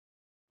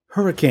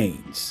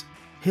Hurricanes,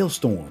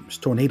 hailstorms,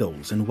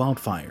 tornadoes, and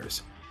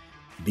wildfires.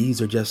 These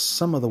are just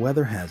some of the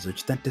weather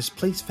hazards that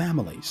displace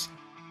families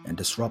and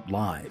disrupt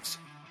lives.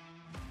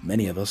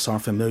 Many of us are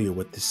familiar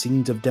with the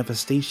scenes of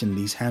devastation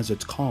these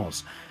hazards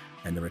cause,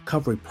 and the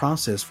recovery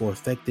process for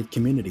affected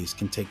communities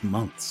can take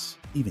months,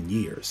 even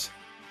years.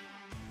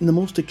 In the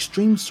most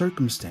extreme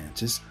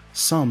circumstances,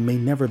 some may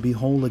never be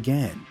whole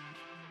again.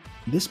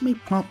 This may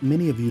prompt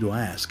many of you to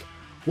ask,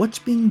 what's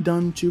being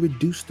done to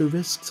reduce the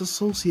risks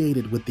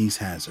associated with these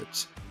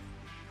hazards?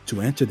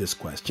 To answer this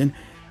question,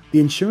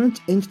 the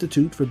Insurance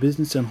Institute for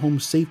Business and Home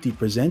Safety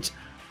presents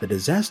the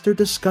Disaster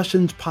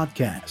Discussions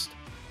Podcast.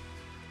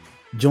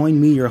 Join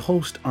me, your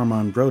host,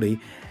 Armand Brody,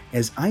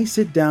 as I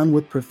sit down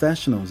with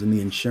professionals in the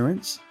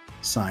insurance,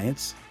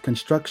 science,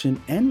 construction,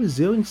 and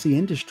resiliency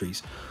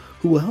industries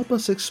who will help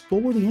us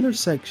explore the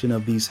intersection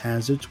of these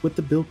hazards with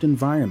the built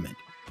environment.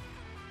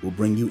 We'll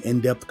bring you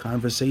in-depth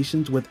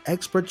conversations with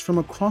experts from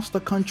across the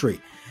country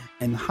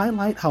and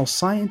highlight how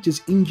science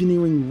is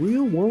engineering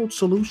real-world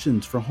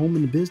solutions for home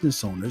and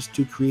business owners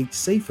to create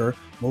safer,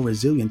 more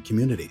resilient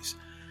communities.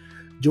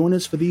 Join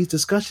us for these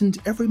discussions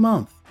every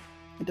month.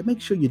 And to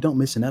make sure you don't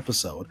miss an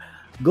episode,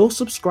 go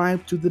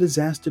subscribe to the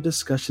Disaster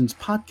Discussions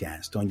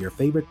Podcast on your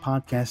favorite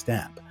podcast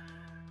app.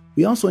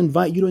 We also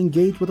invite you to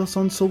engage with us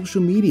on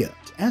social media,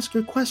 to ask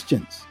your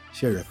questions,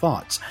 share your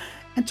thoughts,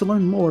 and to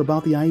learn more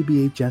about the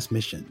IBHS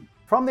mission.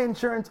 From the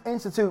Insurance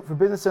Institute for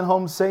Business and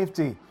Home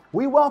Safety,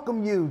 we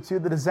welcome you to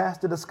the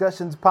Disaster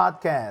Discussions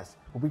Podcast,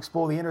 where we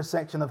explore the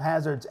intersection of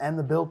hazards and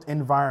the built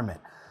environment.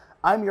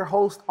 I'm your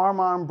host,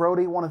 Armand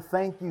Brody. I want to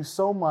thank you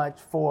so much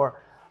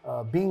for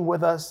being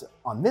with us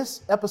on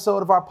this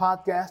episode of our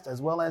podcast,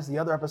 as well as the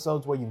other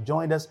episodes where you've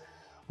joined us.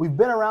 We've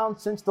been around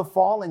since the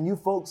fall, and you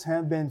folks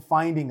have been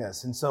finding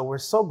us, and so we're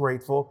so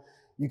grateful.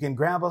 You can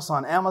grab us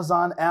on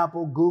Amazon,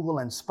 Apple, Google,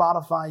 and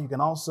Spotify. You can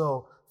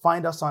also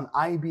find us on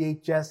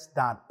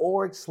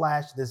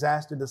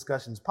ibhs.org/disaster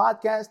discussions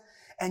podcast.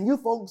 And you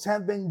folks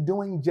have been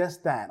doing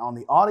just that on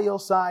the audio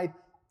side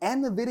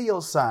and the video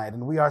side.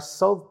 And we are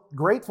so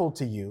grateful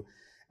to you.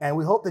 And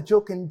we hope that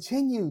you'll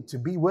continue to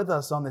be with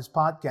us on this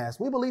podcast.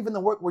 We believe in the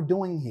work we're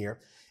doing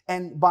here.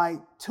 And by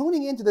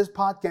tuning into this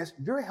podcast,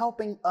 you're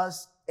helping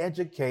us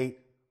educate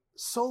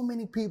so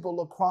many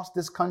people across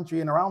this country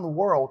and around the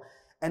world.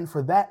 And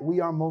for that, we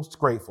are most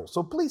grateful.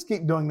 So please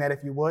keep doing that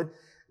if you would.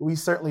 We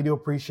certainly do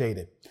appreciate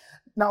it.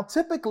 Now,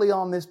 typically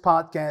on this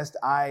podcast,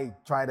 I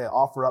try to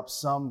offer up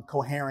some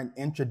coherent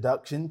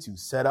introduction to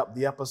set up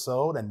the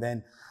episode, and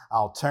then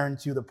I'll turn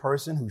to the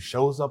person who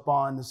shows up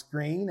on the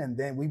screen, and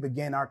then we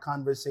begin our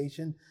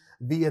conversation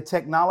via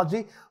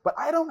technology. But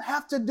I don't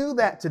have to do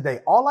that today.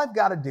 All I've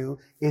got to do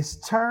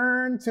is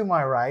turn to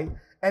my right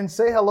and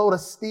say hello to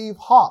Steve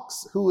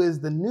Hawks, who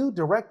is the new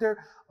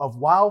Director of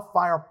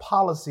Wildfire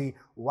Policy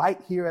right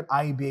here at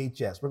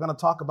IBHS. We're going to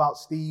talk about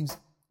Steve's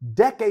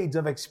decades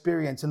of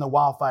experience in the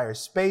wildfire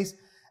space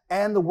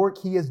and the work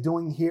he is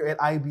doing here at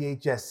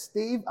IBHS.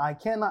 Steve, I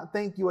cannot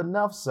thank you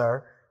enough,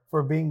 sir,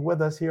 for being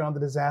with us here on the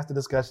Disaster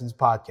Discussions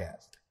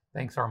Podcast.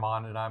 Thanks,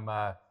 Armand, and I'm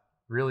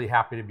really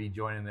happy to be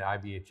joining the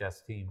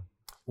IBHS team.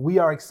 We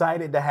are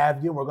excited to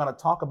have you. We're going to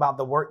talk about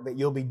the work that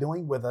you'll be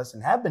doing with us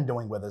and have been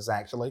doing with us,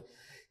 actually,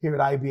 here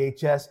at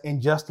IBHS in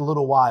just a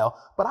little while.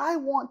 But I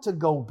want to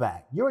go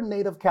back. You're a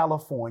native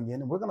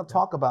Californian, and we're going to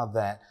talk about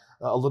that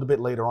a little bit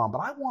later on.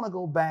 But I want to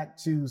go back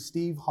to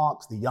Steve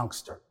Hawks, the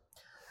youngster.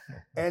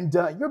 And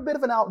you're a bit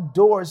of an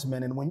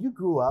outdoorsman. And when you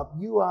grew up,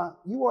 you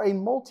were a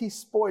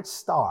multi-sport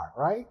star,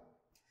 right?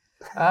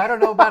 I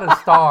don't know about a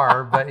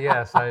star, but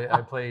yes,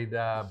 I played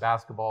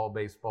basketball,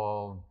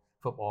 baseball,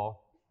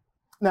 football.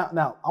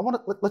 Now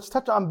let's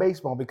touch on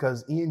baseball,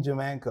 because Ian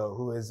Jamanko,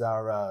 who is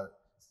our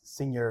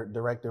Senior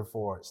Director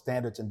for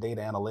Standards and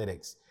Data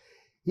Analytics,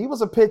 he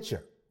was a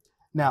pitcher.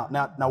 Now,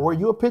 were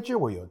you a pitcher?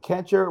 Were you a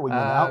catcher? Were you in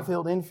the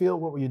outfield, infield?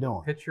 What were you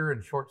doing? Pitcher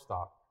and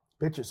shortstop.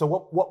 Pitcher. So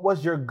what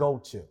was your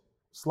go-to?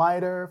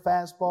 Slider,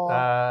 fastball?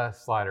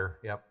 Slider,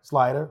 yep.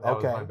 Slider,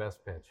 okay. That was my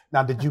best pitch.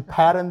 Now, did you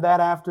pattern that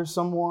after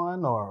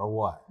someone or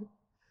what?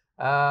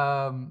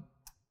 No,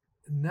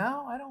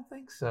 I don't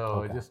think so.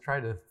 Okay. I just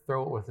tried to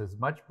throw it with as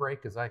much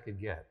break as I could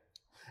get.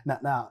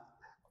 Now,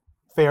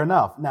 fair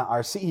enough. Now,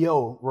 our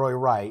CEO, Roy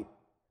Wright,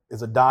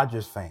 is a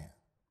Dodgers fan.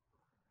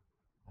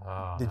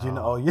 Oh, Did no. you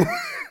know? Oh, yeah.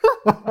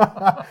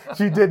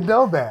 You didn't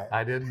know that.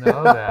 I didn't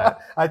know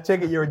that. I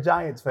take it you're a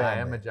Giants fan. I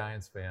am then. a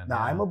Giants fan. Now,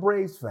 yeah. I'm a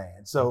Braves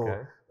fan. So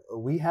Okay.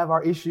 we have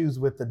our issues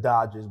with the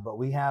Dodgers, but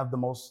we have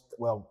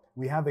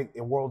we have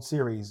a World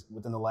Series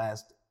within the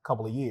last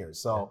couple of years.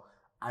 So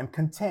I'm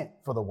content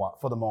for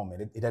the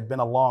moment. It had been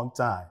a long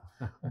time.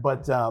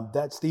 But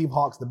that's Steve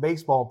Hawks, the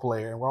baseball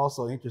player. And we're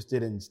also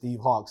interested in Steve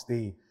Hawks,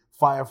 the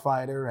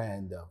firefighter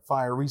and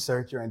fire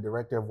researcher and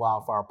Director of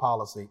Wildfire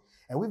Policy.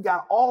 And we've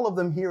got all of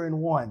them here in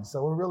one.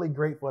 So we're really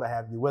grateful to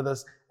have you with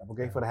us, and we're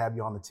grateful to have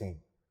you on the team.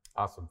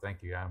 Awesome.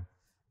 Thank you. I'm,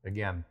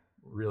 again,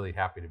 really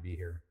happy to be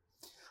here.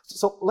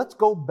 So let's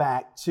go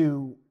back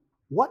to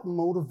what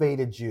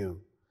motivated you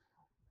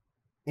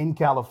in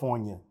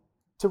California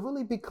to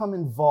really become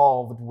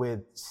involved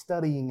with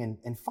studying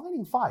and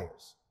fighting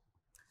fires.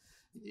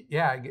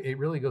 Yeah, it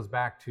really goes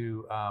back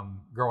to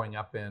growing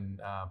up in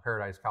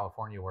Paradise,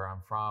 California, where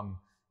I'm from.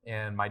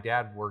 And my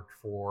dad worked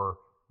for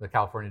the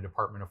California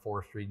Department of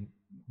Forestry,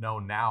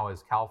 known now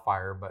as CAL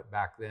FIRE, but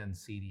back then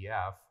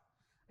CDF.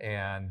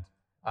 And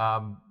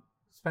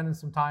spending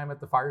some time at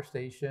the fire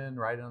station,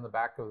 riding on the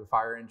back of the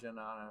fire engine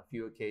on a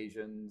few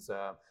occasions,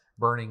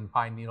 burning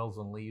pine needles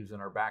and leaves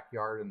in our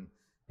backyard, and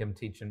him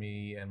teaching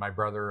me and my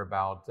brother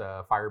about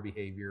fire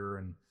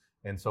behavior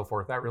and so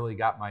forth. That really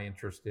got my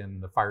interest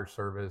in the fire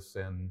service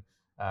and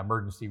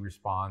emergency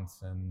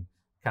response, and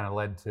kind of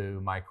led to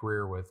my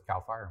career with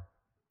CAL FIRE.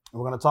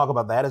 We're going to talk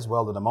about that as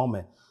well in a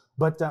moment.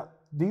 But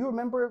do you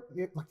remember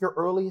your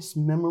earliest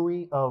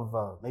memory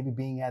of maybe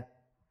being at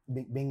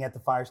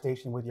the fire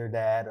station with your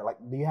dad? Or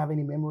do you have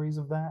any memories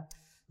of that?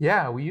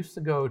 Yeah, we used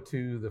to go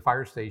to the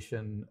fire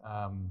station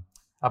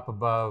up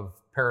above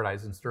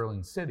Paradise in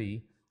Sterling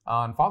City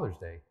on Father's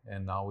Day,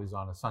 and always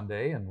on a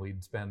Sunday, and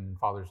we'd spend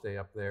Father's Day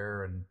up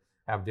there and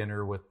have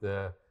dinner with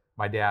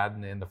my dad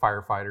and the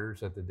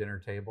firefighters at the dinner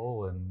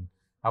table. And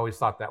I always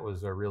thought that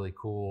was a really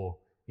cool,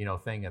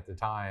 thing at the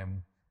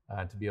time,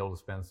 to be able to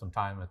spend some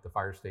time at the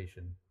fire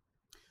station.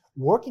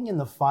 Working in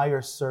the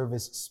fire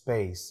service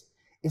space,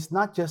 it's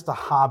not just a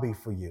hobby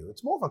for you.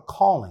 It's more of a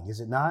calling, is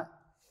it not?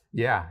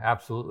 Yeah,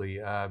 absolutely.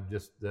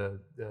 Just the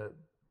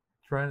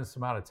tremendous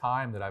amount of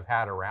time that I've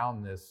had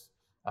around this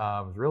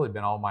has really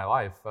been all my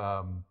life,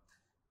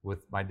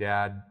 with my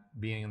dad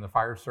being in the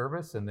fire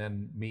service, and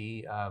then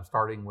me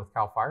starting with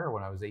CAL FIRE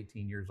when I was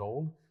 18 years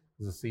old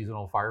as a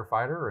seasonal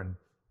firefighter, and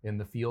in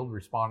the field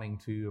responding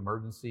to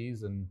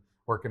emergencies and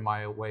working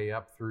my way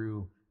up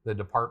through the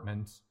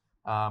department.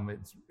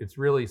 It's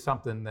really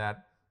something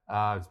that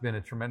has been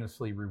a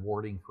tremendously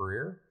rewarding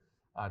career,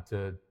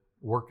 to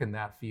work in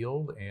that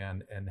field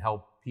and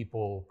help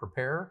people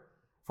prepare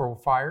for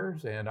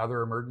fires and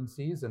other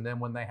emergencies, and then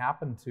when they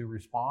happen, to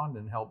respond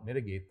and help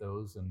mitigate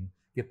those and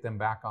get them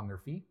back on their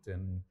feet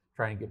and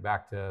try and get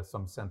back to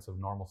some sense of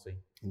normalcy.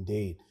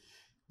 Indeed.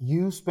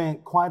 You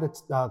spent quite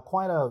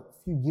a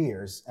few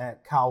years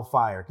at CAL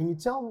FIRE. Can you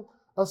tell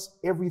us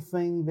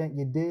everything that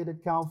you did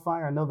at CAL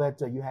FIRE? I know that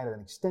you had an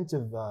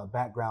extensive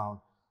background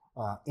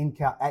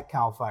at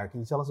CAL FIRE. Can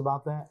you tell us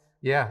about that?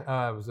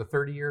 Yeah, it was a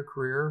 30-year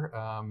career.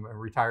 I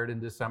retired in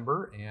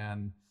December,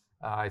 and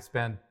I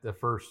spent the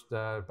first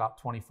about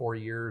 24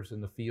 years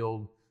in the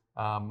field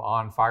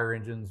on fire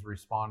engines,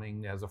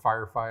 responding as a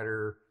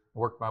firefighter.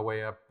 Worked my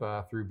way up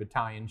through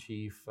battalion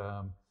chief,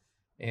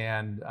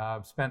 and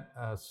spent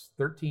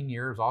 13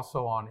 years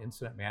also on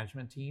incident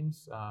management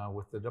teams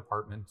with the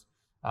department,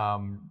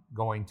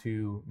 going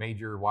to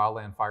major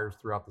wildland fires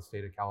throughout the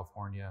state of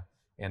California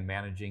and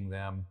managing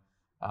them.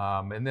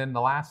 And then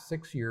the last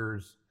 6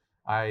 years,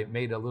 I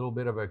made a little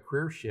bit of a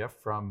career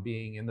shift from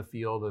being in the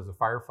field as a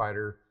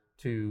firefighter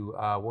to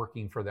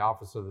working for the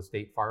Office of the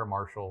State Fire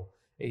Marshal,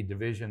 a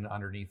division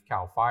underneath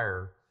CAL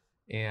FIRE.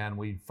 And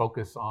we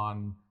focus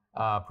on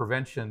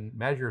prevention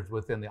measures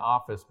within the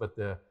office, but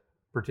the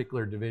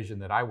particular division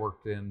that I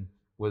worked in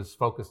was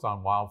focused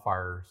on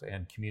wildfires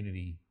and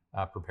community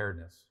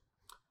preparedness.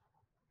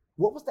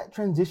 What was that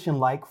transition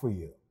like for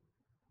you,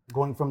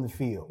 going from the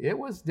field? It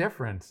was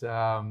different.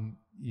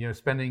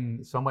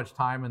 Spending so much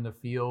time in the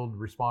field,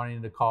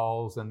 responding to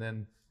calls, and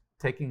then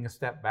taking a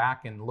step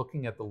back and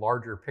looking at the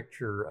larger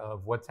picture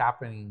of what's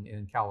happening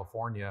in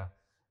California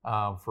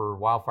for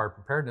wildfire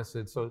preparedness.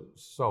 It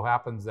so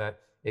happens that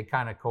it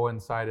kind of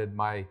coincided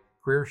my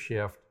career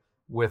shift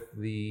with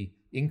the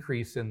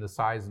increase in the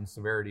size and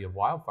severity of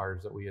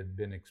wildfires that we had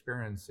been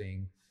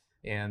experiencing.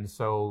 And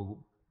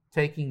so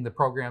taking the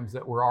programs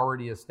that were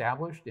already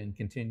established and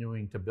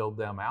continuing to build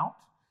them out.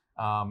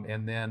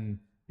 And then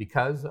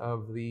because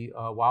of the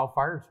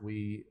wildfires,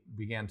 we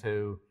began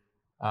to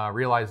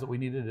realize that we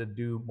needed to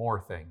do more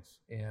things.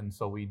 And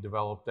so we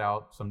developed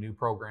out some new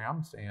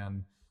programs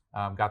and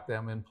got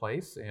them in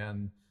place,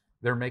 and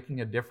they're making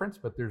a difference,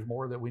 but there's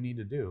more that we need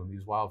to do.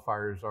 These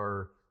wildfires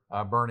are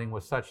burning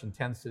with such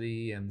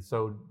intensity and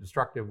so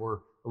destructive. We're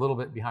a little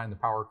bit behind the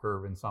power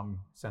curve in some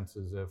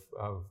senses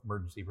of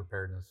emergency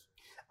preparedness.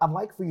 I'd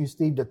like for you,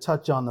 Steve, to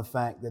touch on the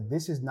fact that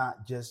this is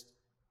not just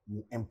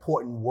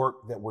important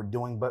work that we're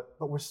doing, but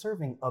we're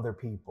serving other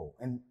people.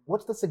 And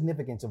what's the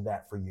significance of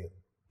that for you?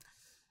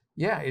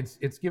 Yeah,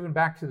 it's giving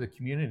back to the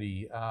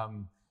community,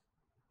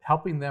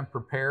 helping them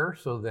prepare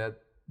so that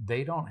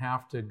they don't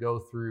have to go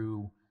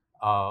through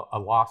a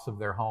loss of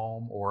their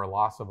home or a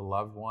loss of a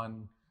loved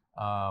one.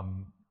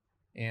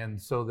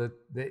 And so that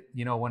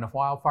when a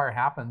wildfire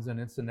happens, and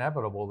it's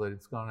inevitable that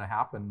it's going to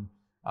happen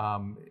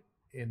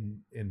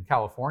in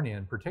California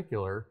in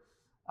particular,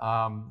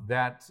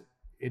 that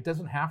it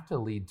doesn't have to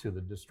lead to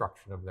the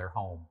destruction of their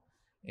home.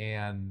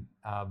 And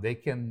they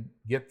can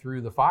get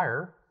through the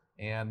fire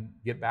and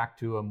get back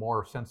to a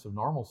more sense of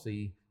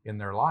normalcy in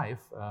their life.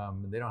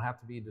 They don't have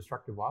to be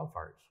destructive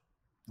wildfires.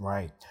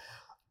 Right.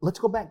 Let's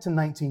go back to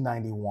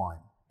 1991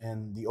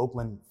 and the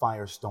Oakland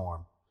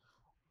firestorm.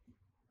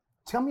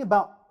 Tell me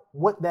about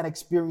what that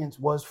experience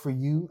was for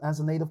you as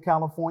a native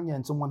California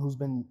and someone who's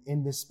been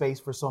in this space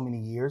for so many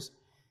years,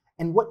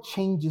 and what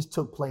changes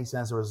took place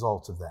as a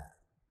result of that.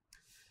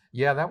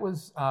 Yeah, that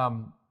was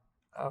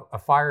a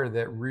fire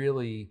that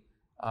really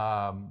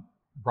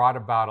brought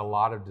about a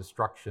lot of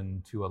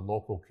destruction to a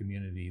local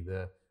community,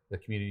 the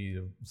community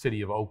of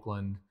city of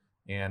Oakland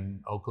and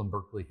Oakland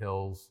Berkeley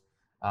Hills.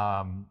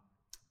 And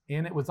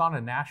it was on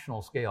a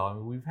national scale. I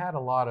mean, we've had a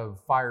lot of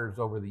fires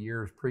over the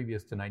years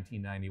previous to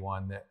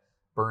 1991 that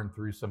burned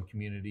through some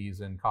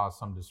communities and caused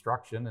some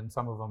destruction, and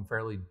some of them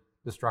fairly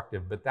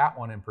destructive. But that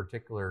one in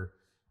particular,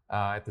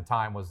 at the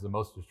time, was the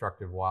most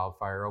destructive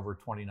wildfire. Over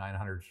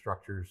 2,900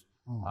 structures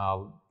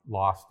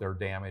lost or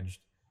damaged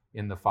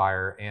in the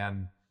fire.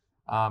 And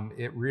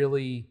it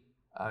really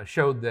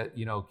showed that,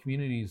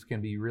 communities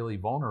can be really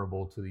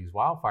vulnerable to these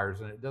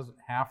wildfires, and it doesn't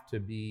have to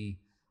be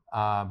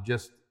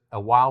just a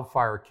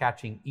wildfire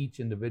catching each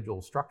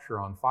individual structure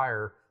on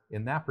fire.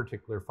 In that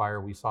particular fire,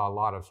 we saw a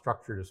lot of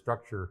structure to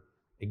structure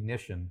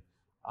ignition,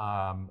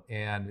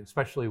 and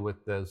especially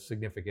with the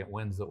significant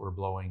winds that were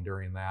blowing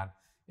during that.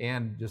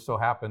 And just so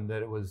happened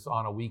that it was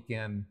on a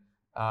weekend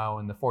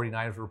when the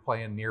 49ers were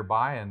playing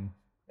nearby,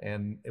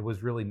 and it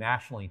was really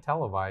nationally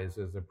televised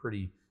as a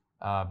pretty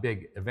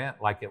big event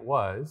like it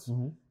was.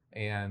 Mm-hmm.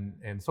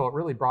 And so it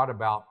really brought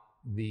about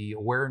the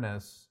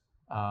awareness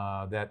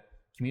that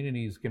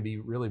communities can be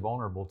really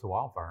vulnerable to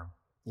wildfire.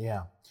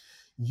 Yeah.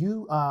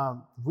 You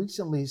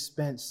recently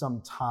spent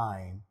some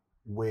time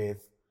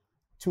with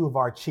two of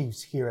our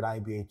chiefs here at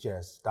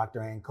IBHS,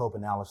 Dr. Ann Cope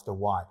and Alistair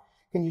Watt.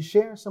 Can you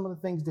share some of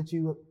the things that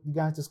you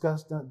guys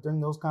discussed during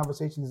those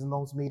conversations and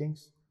those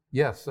meetings?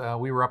 Yes,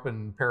 we were up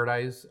in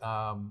Paradise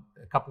a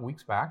couple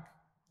weeks back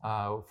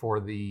for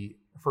the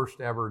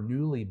first ever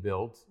newly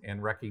built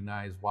and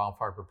recognized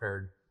Wildfire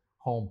Prepared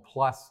Home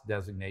Plus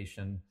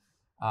designation.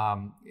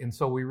 And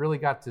so we really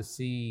got to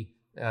see,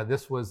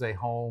 this was a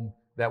home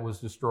that was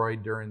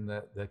destroyed during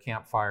the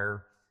Camp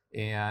Fire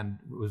and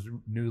was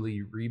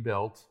newly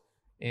rebuilt,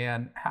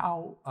 and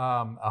how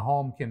a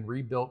home can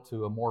rebuild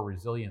to a more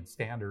resilient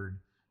standard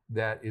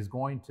that is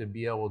going to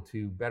be able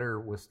to better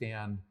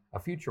withstand a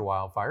future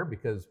wildfire,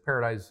 because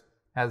Paradise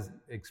has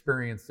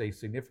experienced a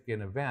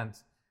significant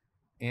event,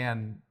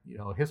 and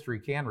history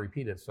can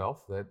repeat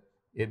itself, that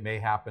it may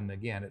happen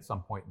again at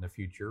some point in the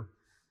future.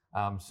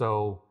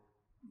 So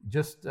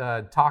just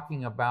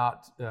talking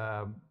about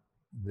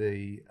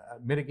the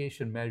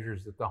mitigation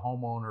measures that the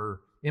homeowner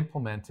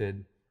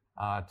implemented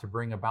to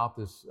bring about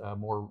this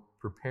more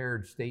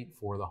prepared state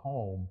for the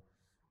home.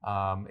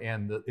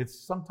 And it's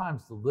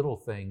sometimes the little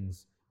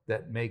things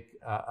that make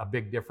a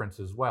big difference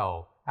as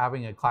well.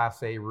 Having a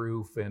Class A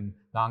roof and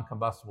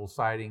non-combustible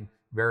siding,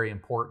 very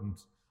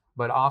important,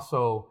 but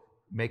also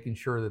making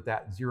sure that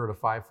that 0 to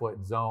 5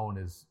 foot zone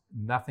is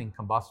nothing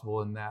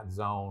combustible in that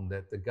zone,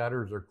 that the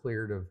gutters are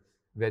cleared of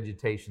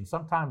vegetation.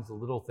 Sometimes the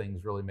little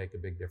things really make a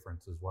big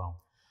difference as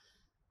well.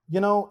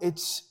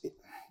 It's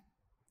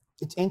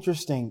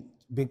interesting,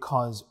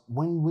 because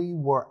when we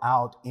were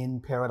out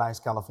in Paradise,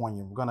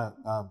 California, we're going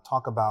to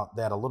talk about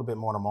that a little bit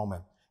more in a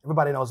moment.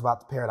 Everybody knows about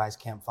the Paradise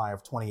Camp Fire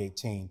of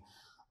 2018.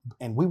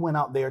 And we went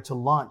out there to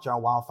launch our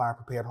Wildfire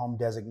Prepared Home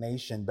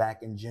designation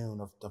back in June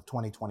of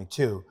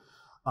 2022.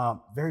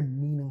 Very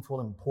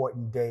meaningful,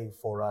 important day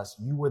for us.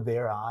 You were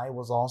there. I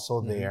was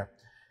also there.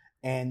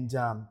 And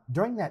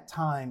during that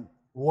time,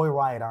 Roy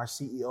Wright, our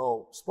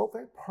CEO, spoke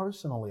very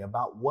personally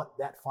about what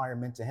that fire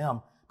meant to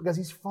him, because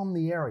he's from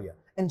the area.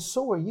 And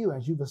so are you,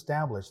 as you've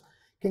established.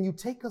 Can you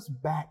take us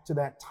back to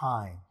that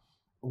time,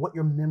 what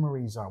your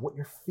memories are, what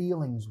your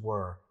feelings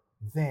were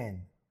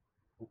then,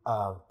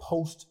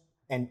 post,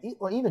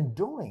 or even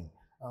during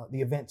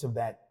the events of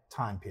that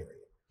time period?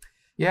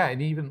 Yeah,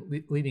 and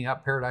even leading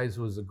up, Paradise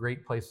was a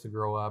great place to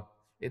grow up.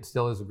 It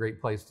still is a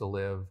great place to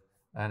live,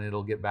 and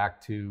it'll get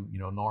back to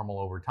normal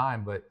over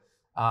time. But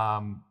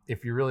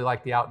if you really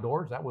like the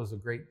outdoors, that was a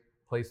great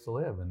place to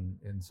live,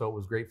 and so it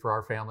was great for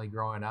our family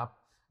growing up.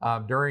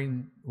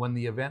 During when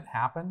the event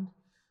happened,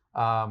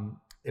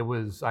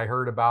 I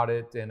heard about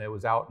it, and it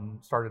was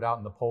started out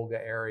in the Polga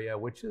area,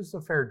 which is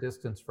a fair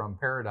distance from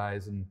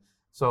Paradise. And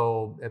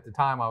so at the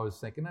time I was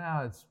thinking,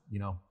 it's,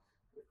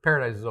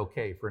 Paradise is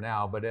okay for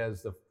now. But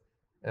as the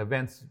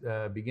events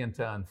begin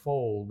to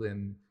unfold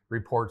and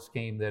reports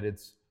came that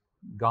it's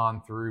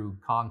gone through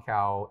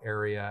Concow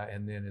area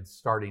and then it's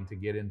starting to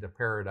get into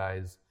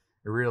Paradise,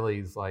 it really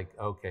is like,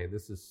 okay,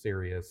 this is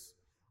serious.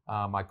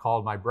 I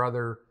called my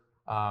brother,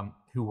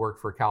 who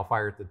worked for CAL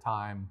FIRE at the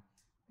time,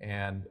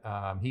 and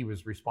he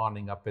was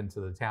responding up into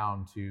the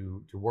town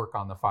to work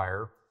on the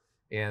fire,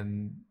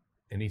 and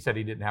he said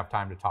he didn't have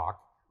time to talk,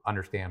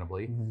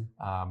 understandably.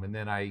 Mm-hmm. And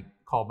then I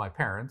called my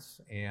parents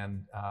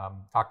and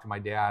talked to my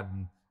dad,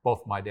 and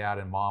both my dad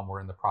and mom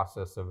were in the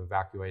process of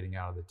evacuating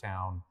out of the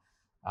town.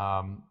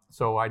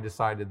 So I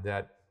decided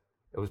that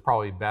it was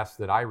probably best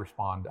that I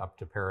respond up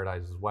to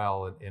Paradise as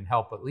well and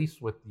help at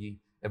least with the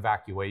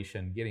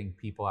evacuation, getting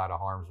people out of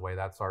harm's way.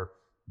 That's our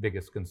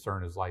biggest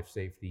concern, is life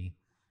safety.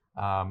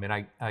 And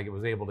I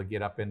was able to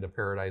get up into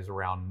Paradise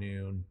around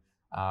noon,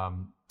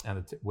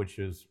 which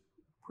is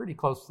pretty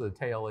close to the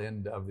tail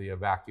end of the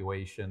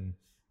evacuation,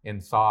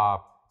 and saw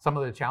some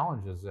of the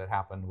challenges that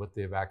happened with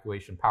the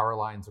evacuation. Power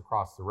lines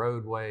across the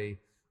roadway,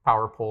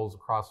 power poles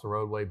across the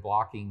roadway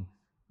blocking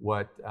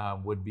what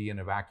would be an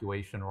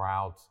evacuation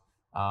route,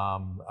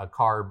 a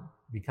car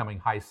becoming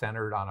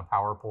high-centered on a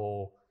power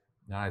pole,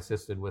 and I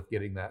assisted with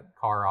getting that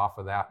car off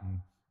of that and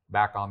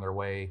back on their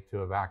way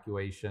to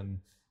evacuation.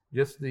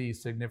 Just the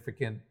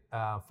significant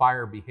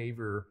fire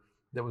behavior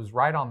that was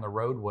right on the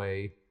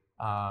roadway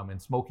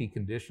and smoky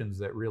conditions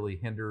that really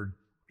hindered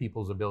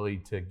people's ability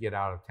to get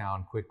out of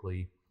town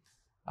quickly.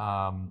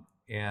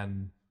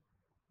 And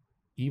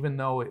even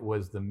though it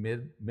was the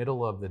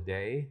middle of the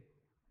day,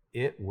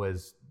 it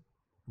was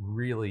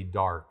really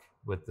dark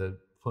with the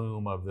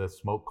plume of the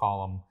smoke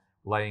column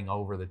laying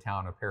over the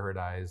town of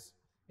Paradise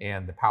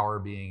and the power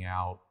being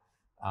out.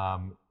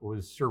 It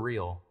was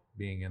surreal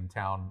being in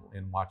town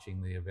and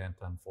watching the event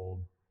unfold.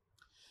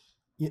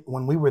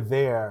 When we were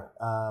there,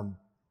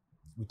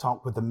 we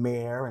talked with the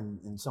mayor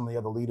and some of the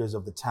other leaders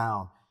of the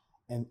town,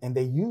 and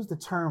they used the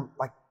term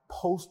like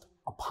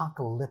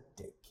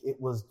post-apocalyptic. It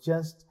was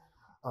just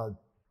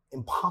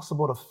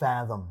impossible to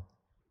fathom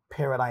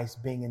Paradise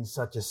being in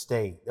such a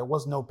state. There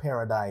was no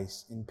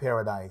paradise in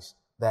Paradise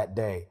that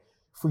day.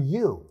 For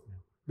you,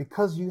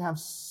 because you have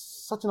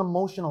such an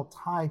emotional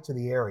tie to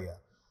the area,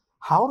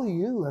 how do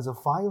you, as a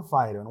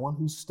firefighter and one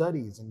who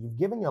studies, and you've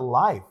given your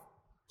life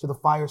to the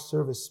fire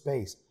service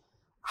space,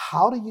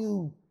 how do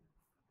you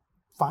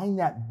find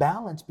that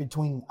balance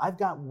between, I've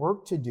got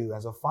work to do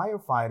as a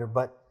firefighter,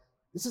 but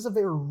this is a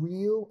very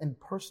real and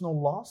personal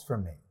loss for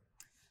me?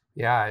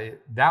 Yeah,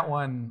 that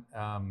one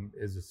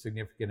is a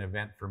significant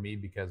event for me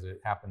because it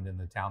happened in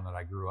the town that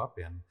I grew up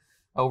in.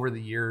 Over the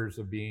years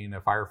of being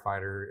a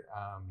firefighter,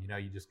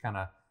 you just kind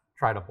of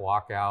try to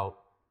block out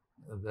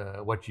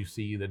what you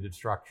see, the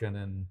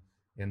destruction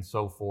and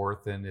so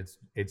forth. And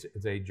it's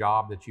a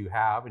job that you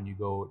have, and you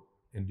go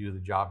and do the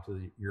job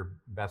to your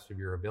best of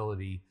your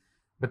ability.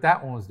 But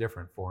that one was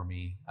different for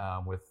me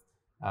with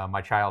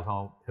my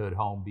childhood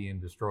home being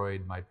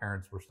destroyed. My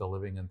parents were still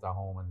living in the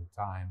home at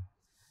the time.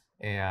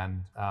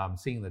 And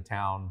seeing the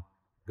town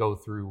go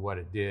through what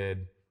it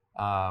did.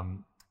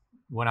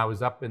 When I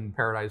was up in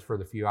Paradise for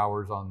the few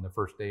hours on the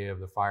first day of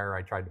the fire,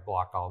 I tried to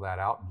block all that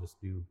out and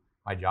just do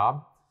my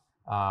job.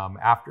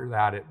 After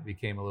that, it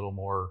became a little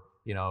more,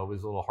 it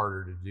was a little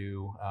harder to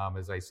do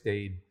as I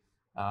stayed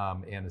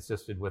and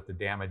assisted with the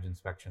damage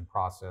inspection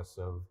process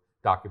of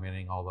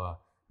documenting all the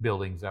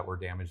buildings that were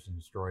damaged and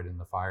destroyed in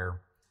the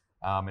fire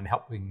and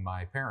helping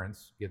my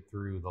parents get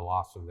through the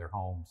loss of their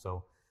home.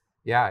 So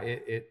yeah,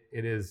 it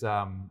is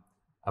a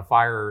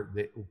fire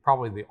that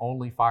probably the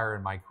only fire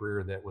in my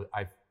career that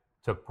I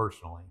took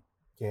personally.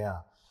 Yeah.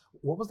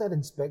 What was that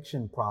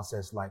inspection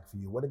process like for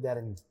you? What did that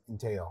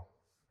entail?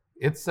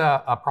 It's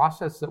a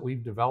process that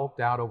we've developed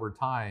out over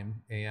time.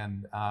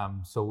 And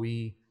so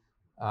we,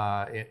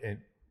 at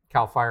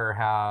CAL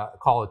FIRE,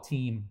 call a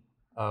team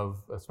of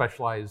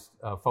specialized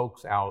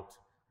folks out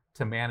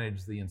to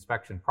manage the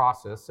inspection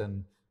process.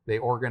 And they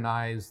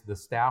organize the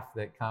staff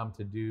that come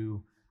to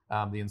do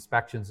the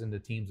inspections into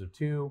teams of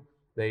 2.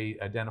 They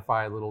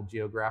identify little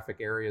geographic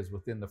areas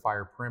within the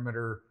fire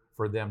perimeter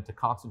for them to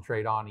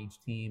concentrate on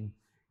each team.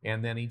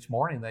 And then each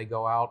morning they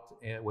go out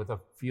with a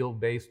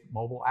field-based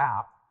mobile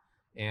app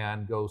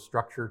and go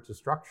structure to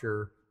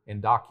structure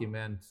and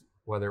document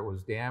whether it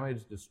was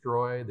damaged,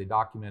 destroyed. They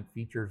document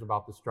features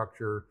about the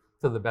structure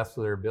to the best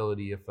of their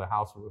ability. If the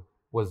house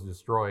was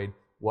destroyed,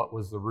 what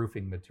was the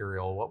roofing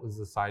material? What was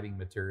the siding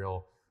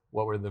material?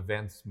 What were the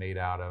vents made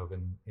out of,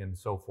 and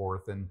so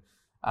forth. And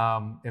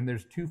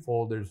there's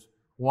twofold. There's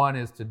one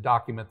is to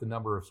document the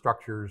number of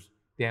structures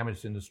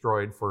damaged and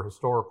destroyed for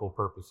historical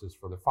purposes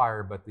for the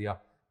fire. But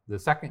the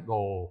second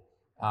goal,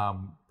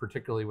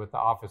 particularly with the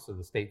Office of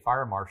the State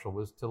Fire Marshal,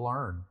 was to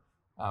learn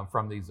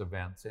from these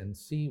events and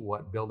see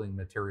what building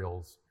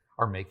materials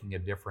are making a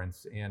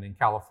difference. And in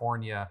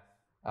California,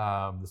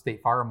 the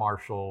State Fire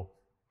Marshal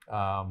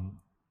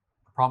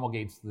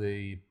promulgates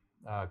the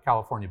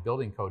California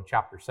Building Code,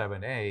 Chapter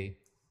 7A,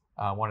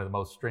 one of the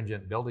most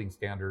stringent building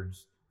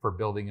standards for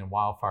building in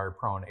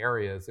wildfire-prone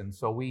areas. And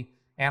so we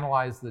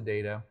analyze the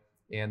data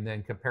and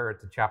then compare it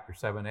to Chapter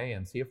 7A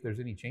and see if there's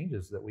any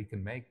changes that we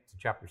can make to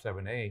Chapter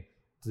 7A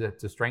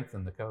to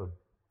strengthen the code.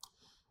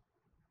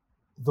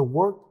 The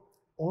work,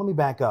 let me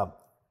back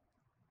up.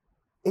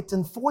 It's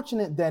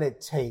unfortunate that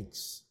it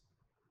takes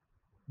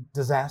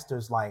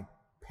disasters like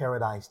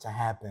Paradise to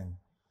happen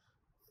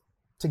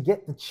to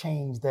get the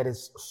change that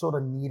is sort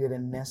of needed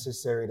and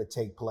necessary to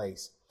take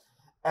place.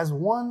 As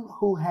one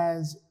who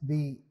has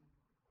the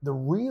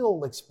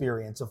real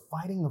experience of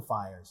fighting the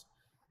fires,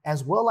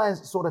 as well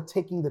as sort of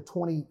taking the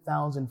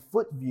 20,000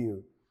 foot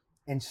view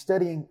and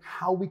studying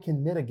how we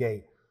can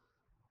mitigate,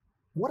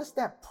 what is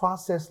that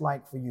process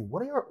like for you?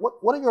 What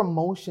are your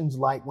emotions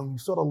like when you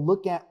sort of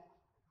look at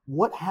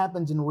what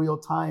happens in real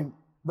time?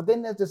 But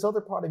then there's this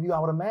other part of you, I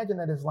would imagine,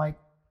 that is like,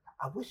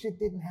 I wish it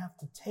didn't have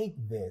to take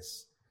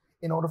this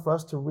in order for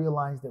us to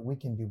realize that we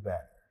can do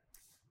better.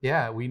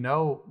 Yeah, we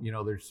know,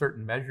 there's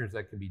certain measures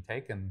that can be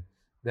taken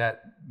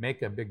that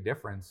make a big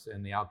difference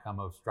in the outcome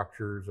of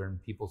structures or in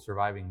people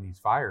surviving these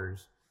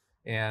fires.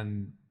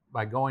 And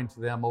by going to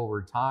them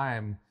over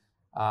time,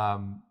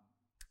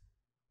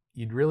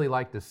 you'd really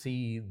like to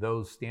see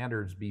those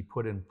standards be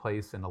put in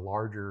place in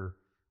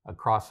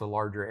across a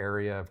larger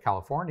area of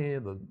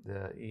California,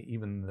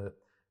 even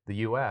the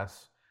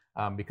U.S.,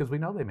 because we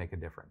know they make a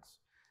difference.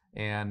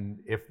 And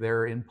if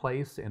they're in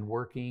place and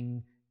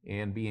working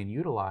and being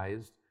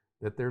utilized,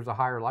 that there's a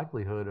higher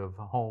likelihood of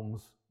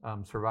homes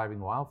surviving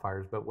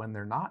wildfires. But when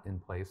they're not in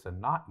place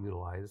and not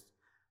utilized,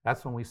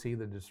 that's when we see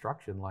the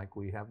destruction like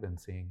we have been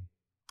seeing.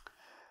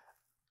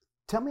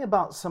 Tell me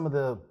about some of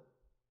the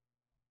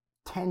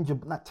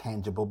not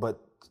tangible, but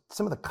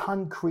some of the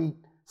concrete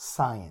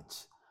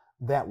science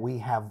that we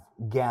have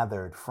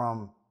gathered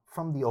from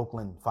the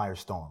Oakland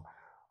firestorm,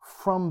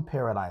 from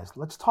Paradise.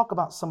 Let's talk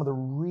about some of the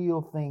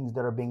real things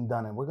that are being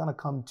done, and we're going to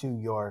come to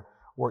your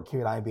work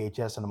here at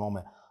IBHS in a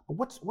moment. But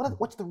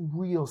what's the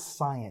real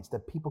science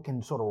that people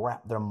can sort of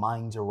wrap their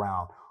minds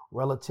around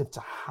relative to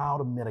how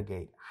to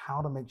mitigate,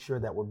 how to make sure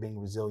that we're being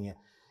resilient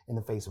in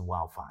the face of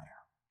wildfire?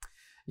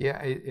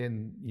 Yeah,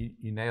 and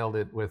you nailed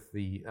it with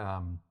the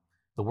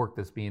work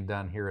that's being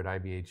done here at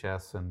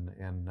IBHS,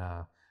 and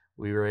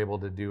we were able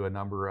to do a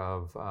number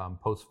of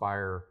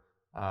post-fire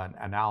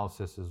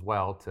analysis as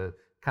well to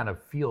kind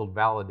of field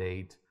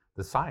validate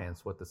the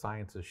science, what the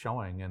science is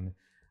showing. And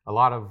a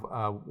lot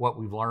of what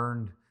we've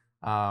learned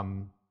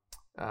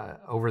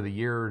over the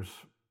years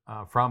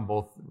from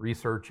both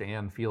research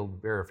and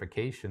field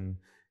verification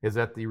is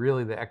that the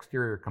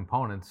exterior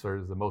components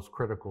are the most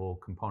critical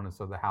components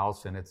of the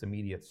house and its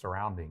immediate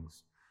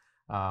surroundings.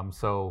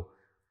 The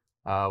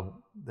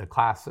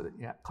Class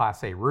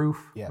A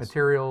roof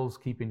materials,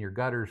 keeping your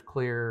gutters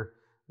clear,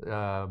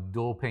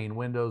 dual pane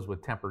windows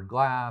with tempered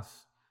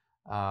glass,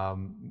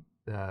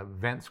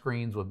 vent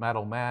screens with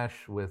metal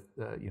mesh with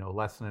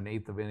less than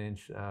 1/8 of an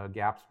inch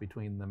gaps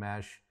between the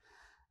mesh.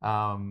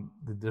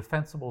 The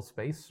defensible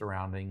space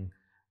surrounding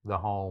the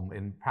home,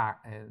 in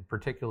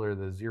particular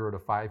the 0 to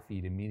 5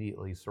 feet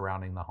immediately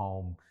surrounding the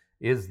home,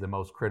 is the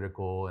most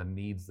critical and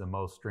needs the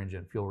most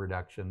stringent fuel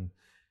reduction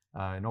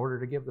in order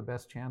to give the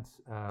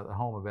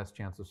home a best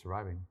chance of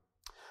surviving.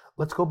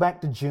 Let's go back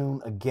to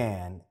June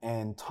again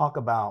and talk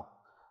about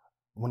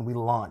when we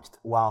launched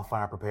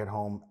Wildfire Prepared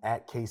Home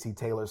at Casey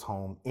Taylor's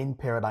home in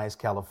Paradise,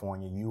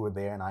 California. You were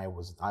there and I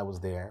was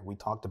there. We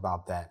talked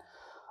about that.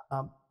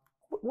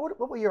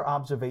 What were your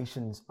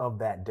observations of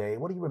that day?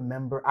 What do you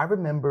remember? I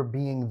remember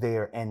being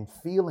there and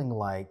feeling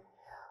like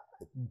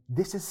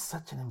this is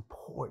such an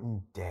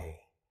important day,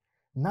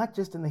 not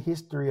just in the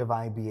history of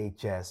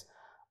IBHS,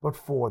 but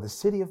for the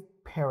city of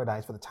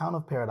Paradise, for the town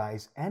of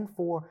Paradise, and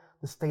for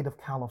the state of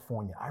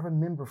California. I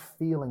remember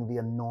feeling the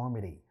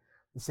enormity,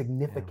 the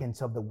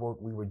significance of the work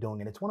we were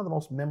doing. And it's one of the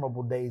most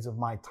memorable days of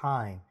my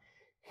time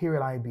here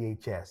at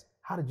IBHS.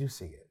 How did you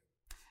see it?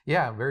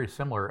 Yeah, very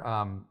similar.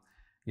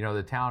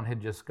 The town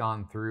had just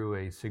gone through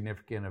a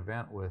significant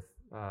event with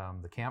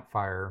the Camp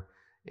Fire,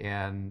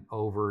 and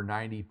over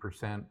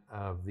 90%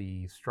 of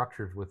the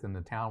structures within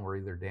the town were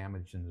either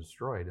damaged and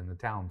destroyed, and the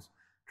town's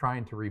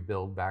trying to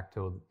rebuild back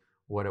to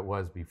what it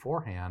was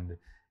beforehand.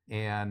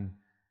 And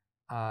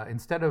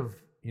instead of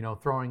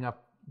throwing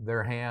up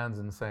their hands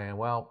and saying,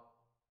 well,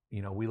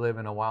 we live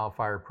in a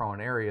wildfire prone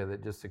area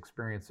that just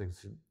experienced a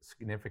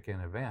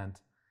significant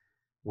event,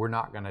 we're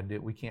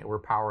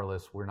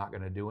powerless, we're not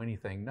going to do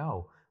anything.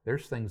 No,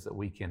 there's things that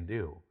we can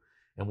do,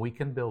 and we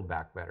can build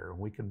back better, and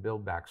we can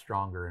build back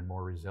stronger and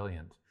more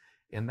resilient.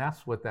 And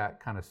that's what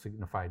that kind of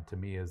signified to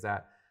me, is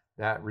that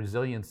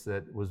resilience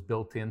that was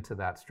built into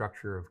that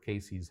structure of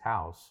Casey's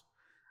house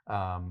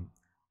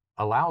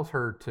allows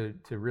her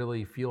to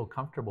really feel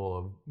comfortable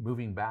of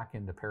moving back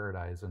into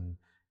Paradise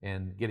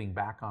and getting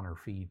back on her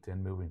feet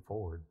and moving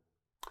forward.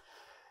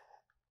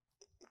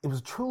 It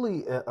was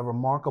truly a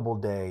remarkable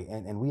day,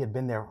 and we had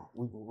been there.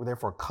 We were there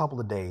for a couple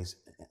of days,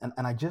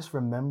 and I just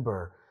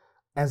remember,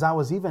 as I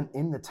was even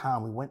in the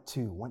town, we went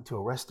to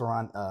a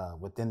restaurant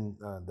within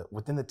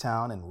the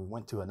town, and we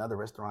went to another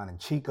restaurant in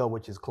Chico,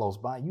 which is close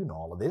by. You know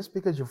all of this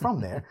because you're from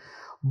there.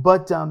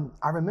 But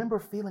I remember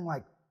feeling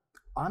like,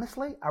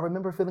 honestly, I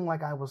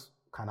was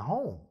kind of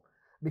home,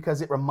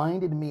 because it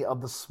reminded me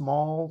of the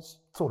small,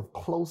 sort of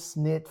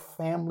close-knit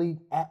family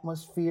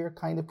atmosphere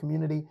kind of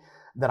community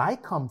that I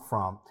come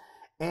from.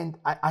 And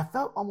I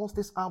felt almost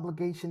this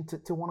obligation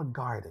to want to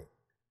guard it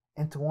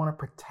and to want to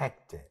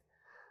protect it.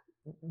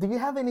 Do you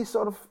have any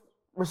sort of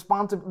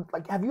responsibility?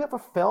 Like, have you ever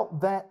felt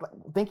that, like,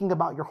 thinking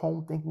about your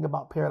home, thinking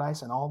about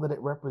Paradise and all that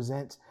it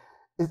represents?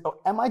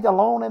 Am I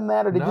alone in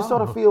that, or did you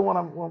sort of feel what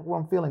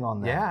I'm feeling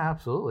on that? Yeah,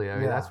 absolutely. I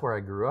mean, that's where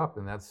I grew up,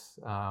 and that's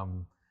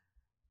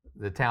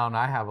the town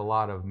I have a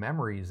lot of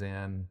memories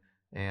in.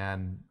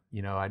 And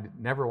I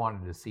never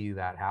wanted to see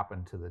that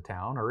happen to the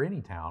town or any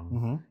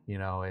town.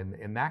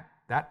 Mm-hmm. And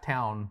that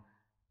town,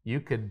 you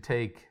could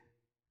take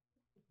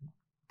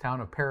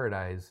Town of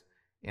Paradise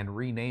and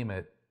rename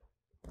it,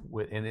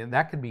 and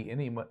that could be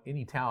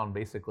any town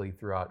basically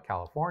throughout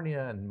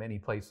California and many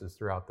places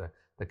throughout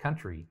the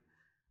country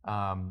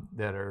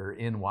that are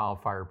in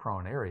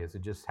wildfire-prone areas.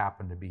 It just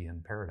happened to be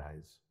in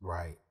Paradise.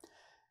 Right.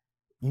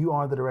 You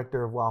are the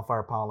Director of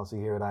Wildfire Policy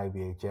here at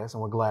IBHS,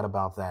 and we're glad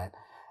about that.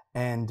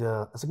 And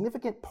a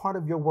significant part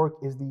of your work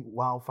is the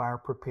Wildfire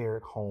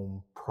Prepared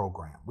Home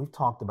program. We've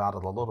talked about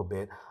it a little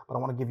bit, but I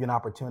want to give you an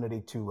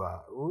opportunity to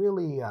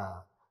really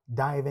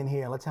dive in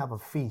here. Let's have a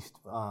feast,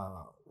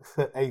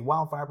 a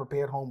Wildfire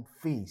Prepared Home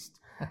feast,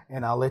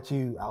 and I'll let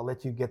you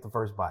get the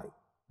first bite.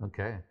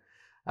 Okay.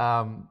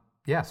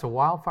 So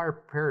Wildfire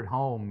Prepared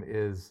Home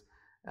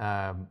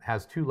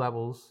has two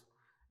levels,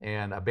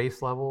 and a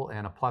base level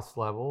and a plus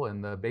level.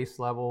 And the base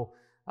level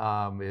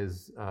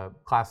is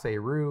Class A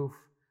roof,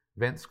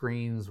 vent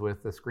screens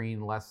with the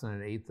screen less than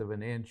 1/8 of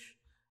an inch,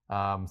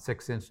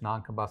 6-inch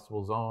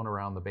non-combustible zone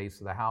around the base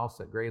of the house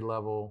at grade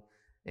level,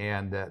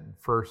 and that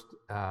first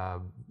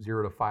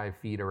 0 to 5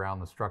 feet around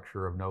the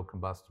structure of no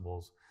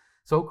combustibles.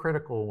 So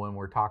critical when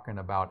we're talking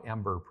about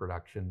ember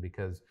production,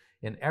 because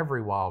in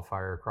every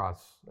wildfire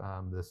across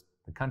the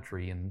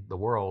country and the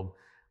world,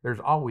 there's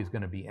always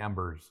going to be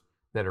embers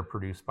that are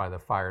produced by the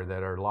fire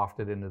that are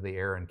lofted into the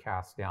air and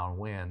cast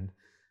downwind.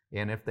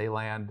 And if they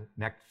land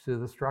next to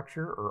the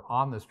structure or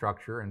on the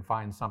structure and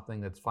find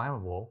something that's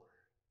flammable,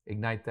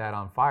 ignite that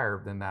on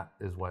fire, then that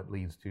is what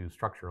leads to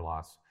structure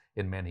loss.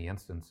 In many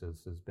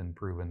instances, has been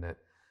proven that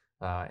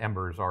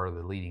embers are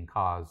the leading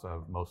cause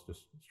of most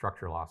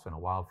structure loss in a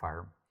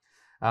wildfire.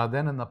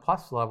 Then in the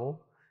plus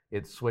level,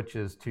 it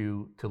switches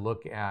to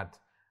look at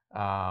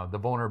the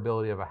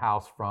vulnerability of a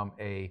house from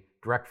a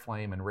direct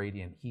flame and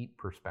radiant heat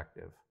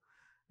perspective.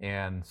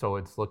 And so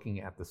it's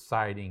looking at the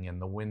siding and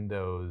the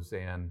windows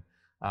and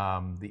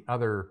the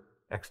other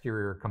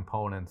exterior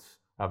components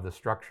of the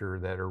structure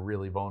that are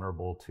really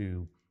vulnerable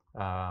to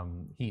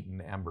heat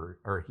and ember,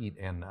 or heat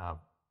and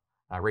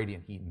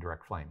radiant heat and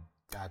direct flame.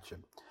 Gotcha.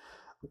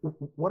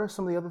 What are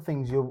some of the other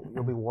things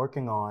you'll be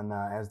working on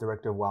as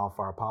Director of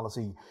Wildfire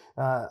Policy?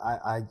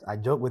 I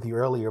joked with you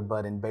earlier,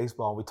 but in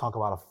baseball we talk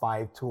about a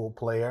 5-tool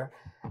player,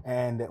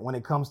 and when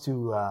it comes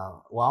to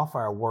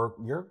wildfire work,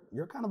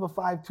 you're kind of a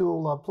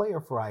 5-tool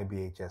player for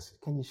IBHS.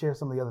 Can you share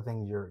some of the other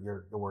things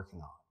you're working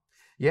on?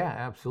 Yeah,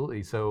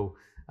 absolutely. So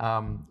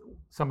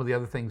some of the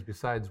other things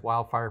besides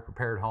Wildfire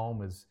Prepared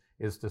Home is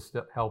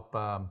to help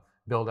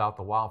build out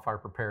the Wildfire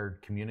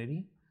Prepared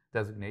Community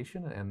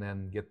designation and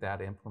then get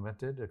that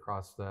implemented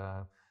across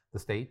the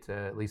state,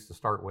 at least to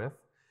start with.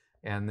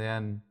 And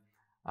then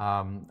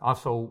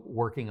also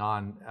working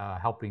on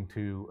helping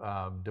to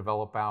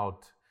develop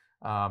out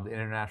the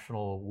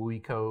International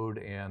WUI Code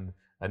and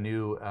a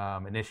new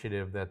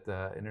initiative that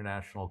the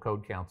International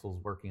Code Council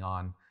is working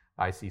on,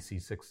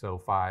 ICC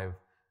 605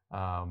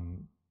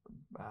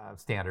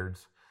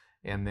 standards.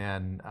 And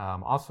then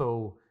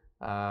also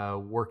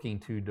working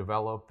to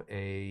develop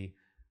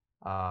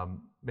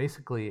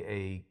basically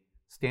a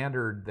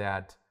standard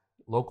that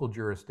local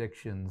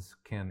jurisdictions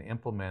can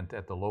implement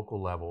at the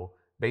local level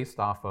based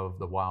off of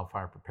the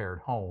Wildfire Prepared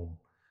Home.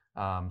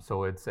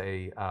 So it's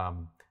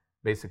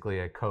basically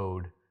a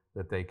code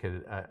that they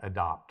could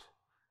adopt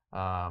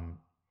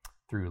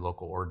through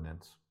local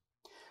ordinance.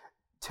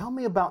 Tell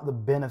me about the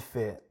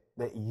benefit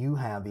that you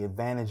have, the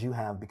advantage you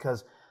have,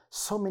 because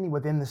so many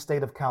within the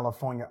state of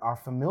California are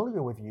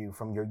familiar with you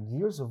from your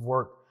years of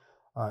work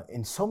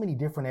in so many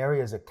different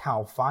areas at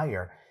CAL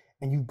FIRE.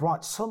 And you've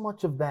brought so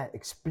much of that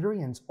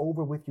experience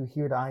over with you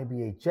here to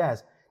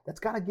IBHS. That's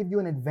got to give you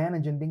an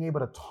advantage in being able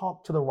to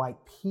talk to the right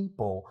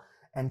people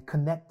and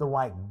connect the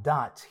right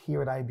dots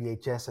here at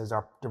IBHS as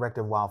our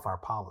Director of Wildfire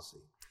Policy.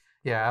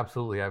 Yeah,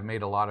 absolutely. I've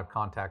made a lot of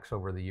contacts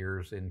over the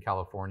years in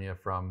California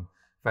from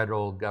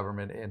federal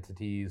government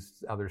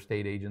entities, other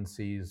state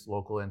agencies,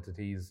 local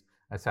entities.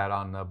 I sat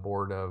on the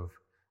board of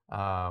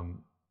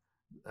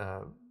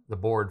the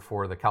board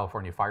for the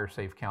California Fire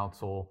Safe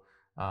Council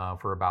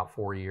for about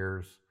 4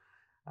 years.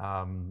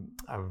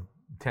 I've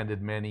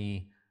attended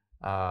many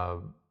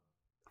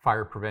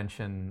fire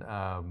prevention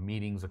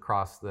meetings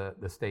across the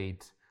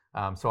state.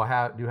 So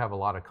I do have a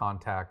lot of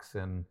contacts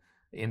and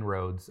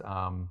inroads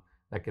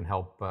that can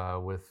help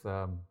with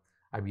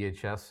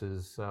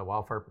IBHS's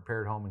Wildfire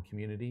Prepared Home and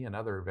Community and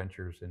other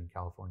ventures in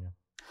California.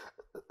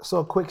 So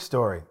a quick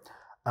story.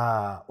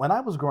 When I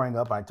was growing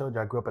up, I told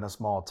you I grew up in a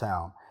small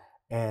town,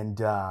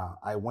 and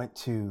I went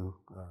to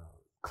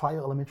Clio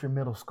Elementary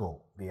Middle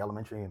School. The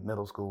elementary and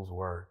middle schools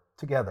were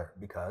together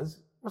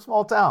because we're a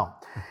small town.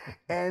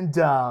 And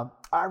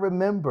I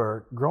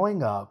remember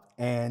growing up,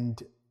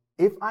 and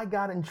if I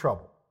got in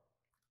trouble,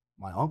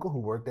 my uncle who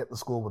worked at the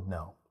school would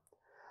know.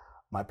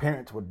 My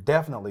parents would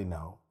definitely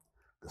know.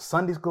 The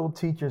Sunday school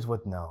teachers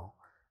would know.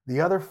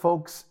 The other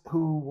folks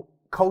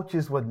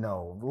coaches would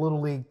know, the little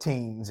league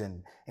teams,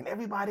 and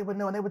everybody would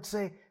know. And they would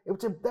say, it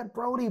was that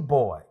Brody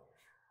boy.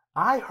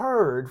 I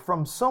heard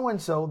from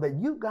so-and-so that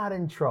you got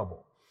in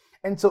trouble.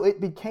 And so it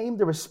became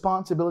the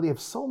responsibility of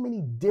so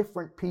many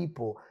different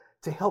people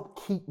to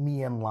help keep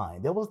me in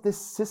line. There was this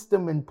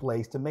system in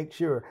place to make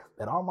sure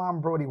that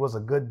Armand Brody was a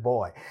good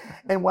boy.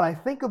 And when I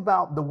think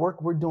about the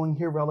work we're doing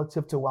here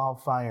relative to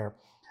wildfire,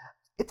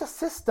 it's a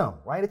system,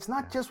 right? It's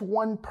not just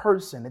one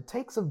person. It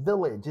takes a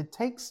village. It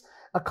takes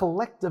a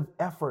collective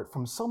effort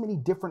from so many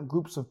different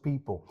groups of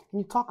people. Can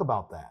you talk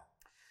about that?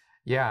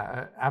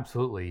 Yeah,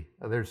 absolutely.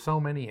 There's so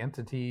many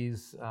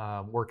entities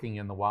working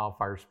in the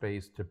wildfire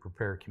space to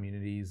prepare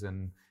communities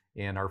and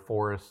our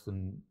forests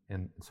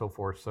and so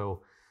forth.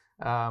 So,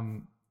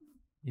 um,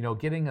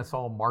 getting us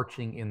all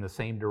marching in the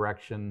same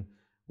direction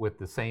with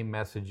the same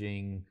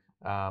messaging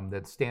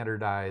that's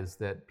standardized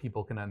that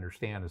people can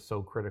understand is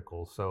so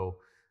critical. So,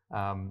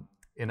 um,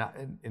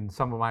 in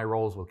some of my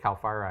roles with CAL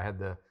FIRE, I had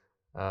the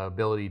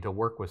ability to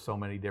work with so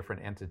many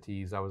different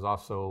entities. I was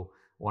also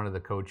one of the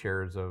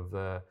co-chairs of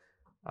the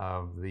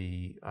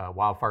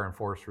Wildfire and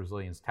Forest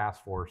Resilience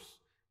Task Force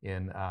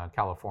in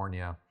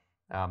California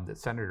that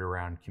centered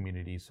around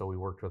communities. So we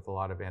worked with a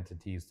lot of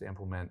entities to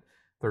implement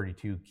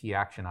 32 key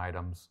action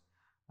items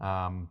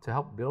to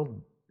help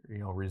build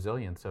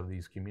resilience of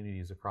these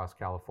communities across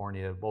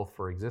California, both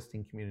for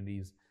existing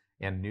communities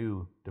and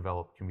new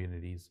developed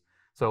communities.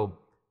 So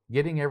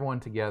getting everyone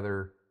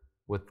together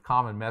with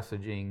common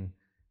messaging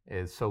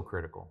is so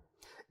critical.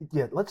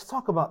 Yeah, let's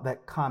talk about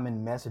that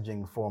common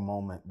messaging for a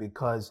moment,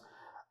 because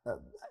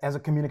as a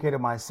communicator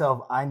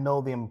myself, I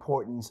know the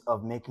importance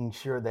of making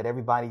sure that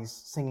everybody's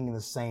singing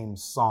the same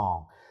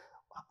song.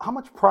 How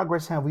much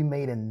progress have we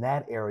made in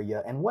that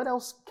area, and what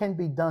else can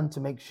be done to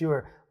make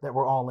sure that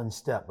we're all in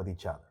step with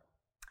each other?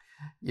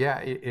 Yeah,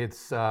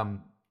 it's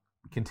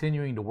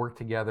continuing to work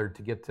together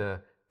to get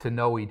to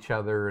know each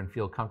other and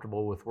feel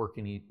comfortable with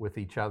working with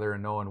each other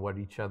and knowing what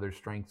each other's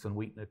strengths and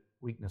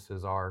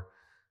weaknesses are,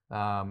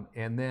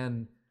 and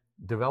then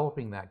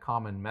developing that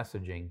common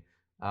messaging.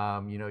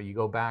 You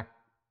go back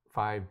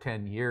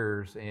 5-10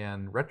 years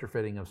and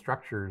retrofitting of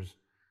structures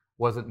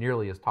wasn't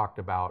nearly as talked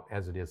about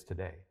as it is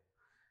today,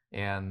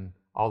 and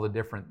all the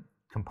different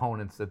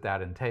components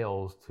that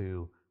entails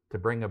to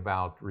bring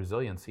about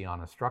resiliency on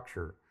a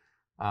structure.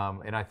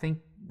 And I think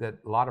that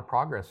a lot of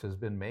progress has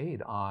been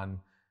made on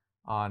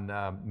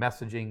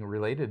messaging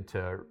related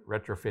to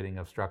retrofitting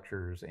of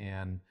structures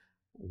and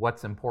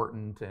what's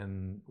important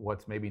and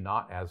what's maybe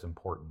not as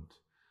important.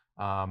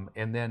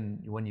 And then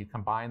when you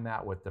combine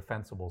that with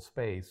defensible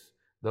space,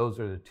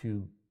 those are the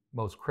two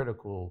most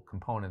critical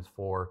components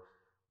for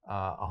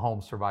a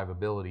home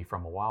survivability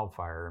from a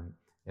wildfire.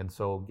 And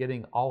so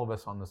getting all of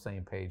us on the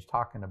same page,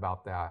 talking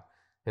about that,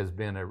 has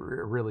been a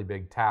really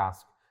big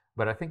task.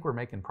 But I think we're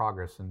making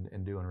progress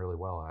and doing really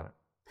well at it.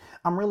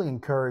 I'm really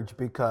encouraged,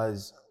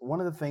 because one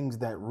of the things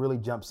that really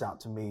jumps out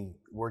to me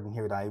working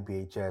here at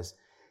IBHS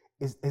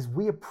is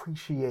we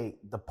appreciate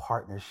the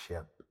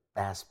partnership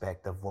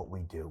aspect of what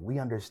we do. We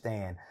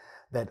understand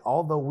that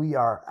although we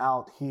are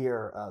out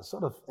here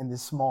sort of in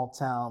this small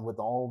town with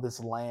all this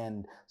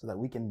land so that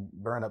we can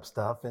burn up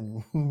stuff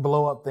and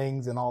blow up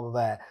things and all of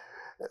that,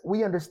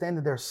 we understand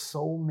that there's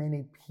so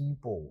many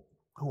people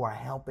who are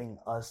helping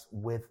us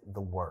with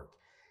the work.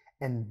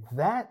 And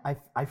that,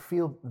 I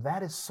feel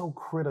that is so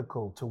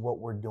critical to what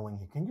we're doing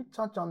here. Can you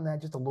touch on that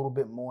just a little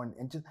bit more,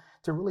 and just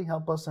to really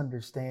help us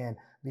understand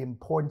the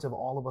importance of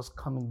all of us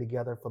coming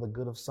together for the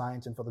good of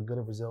science and for the good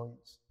of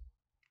resilience?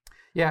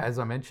 Yeah, as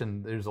I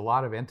mentioned, there's a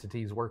lot of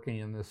entities working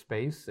in this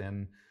space,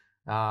 and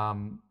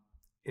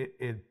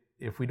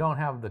if we don't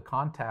have the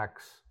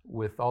contacts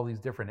with all these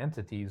different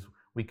entities,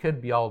 we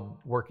could be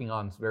all working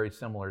on very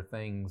similar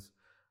things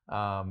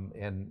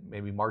and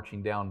maybe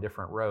marching down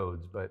different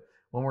roads. But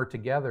when we're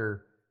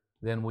together,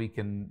 then we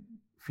can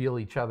feel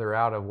each other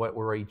out of what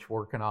we're each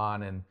working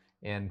on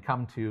and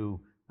come to,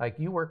 like,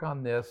 you work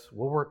on this,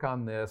 we'll work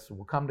on this,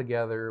 we'll come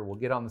together, we'll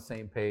get on the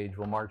same page,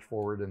 we'll march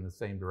forward in the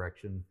same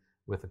direction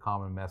with a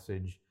common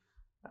message.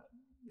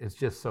 It's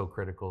just so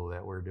critical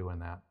that we're doing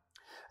that.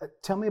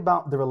 Tell me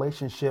about the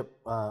relationship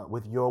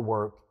with your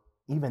work,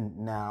 even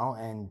now,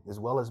 and as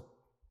well as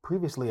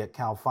previously at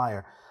CAL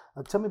FIRE.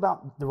 Tell me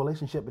about the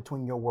relationship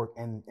between your work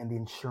and the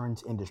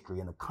insurance industry,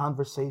 and the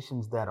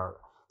conversations that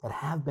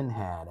have been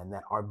had and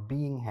that are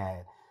being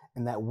had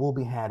and that will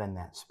be had in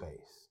that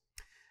space.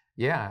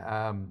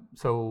 Yeah.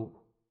 So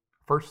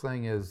first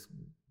thing is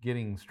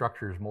getting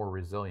structures more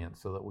resilient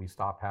so that we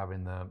stop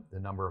having the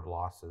number of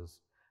losses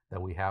that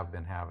we have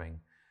been having.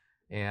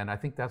 And I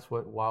think that's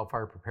what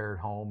Wildfire Prepared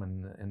Home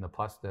and the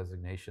Plus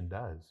designation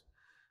does.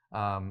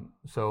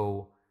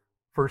 So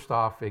first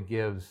off, it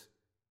gives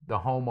the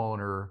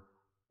homeowner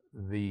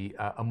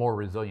a more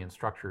resilient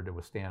structure to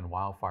withstand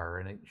wildfire,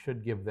 and it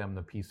should give them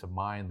the peace of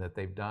mind that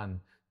they've done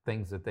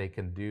things that they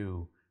can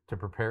do to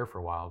prepare for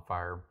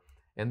wildfire.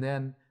 And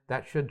then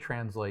that should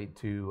translate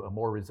to a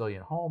more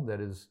resilient home that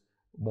is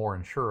more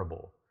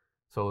insurable.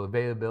 So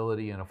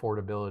availability and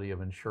affordability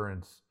of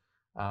insurance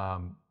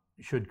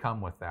should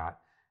come with that.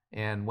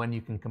 And when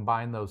you can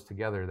combine those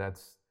together,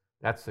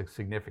 that's a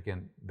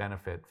significant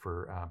benefit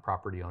for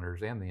property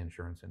owners and the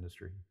insurance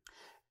industry.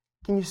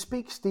 Can you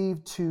speak,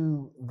 Steve,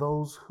 to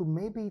those who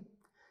maybe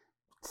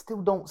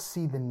still don't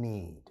see the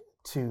need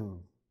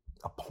to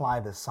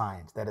apply the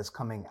science that is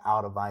coming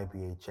out of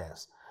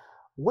IBHS?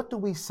 What do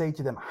we say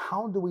to them?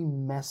 How do we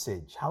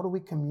message? How do we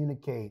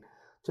communicate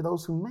to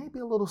those who may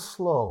be a little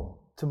slow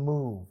to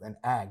move and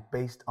act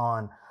based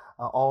on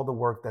all the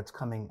work that's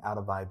coming out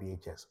of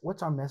IBHS?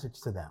 What's our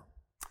message to them?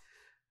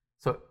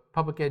 So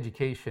public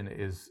education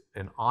is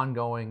an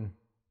ongoing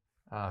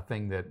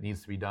thing that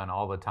needs to be done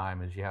all the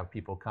time is you have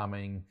people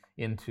coming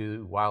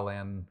into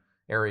wildland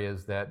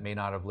areas that may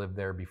not have lived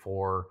there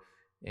before.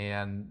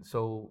 And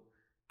so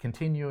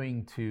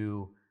continuing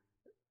to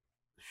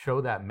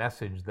show that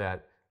message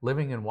that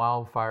living in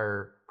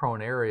wildfire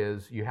prone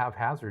areas, you have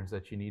hazards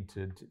that you need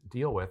to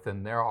deal with,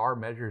 and there are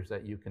measures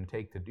that you can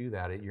take to do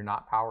that. You're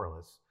not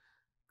powerless.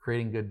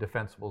 Creating good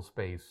defensible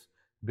space,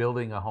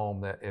 building a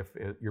home that if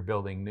you're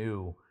building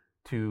new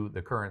to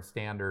the current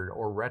standard,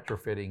 or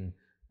retrofitting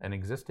an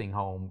existing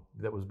home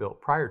that was built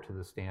prior to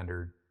the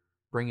standard,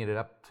 bringing it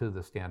up to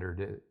the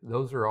standard.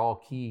 Those are all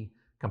key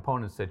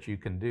components that you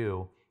can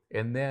do.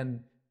 And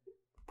then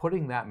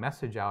putting that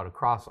message out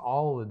across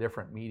all the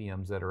different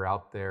mediums that are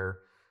out there,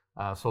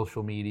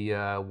 social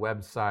media,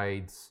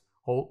 websites,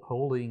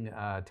 holding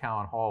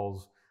town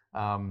halls,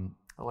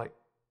 like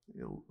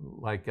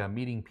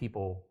meeting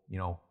people,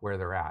 where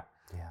they're at.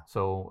 Yeah.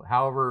 So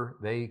however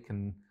they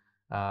can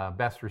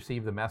best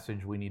receive the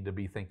message, we need to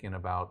be thinking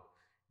about,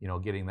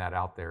 getting that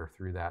out there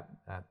through that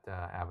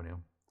avenue.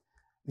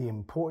 The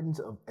importance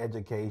of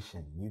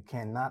education, you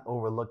cannot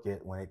overlook it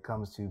when it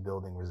comes to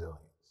building resilience.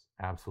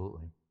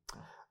 Absolutely.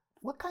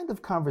 What kind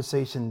of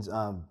conversations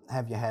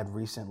have you had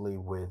recently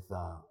with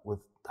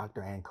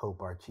Dr. Ann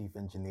Cope, our chief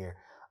engineer,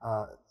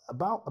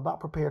 about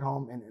prepared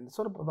home and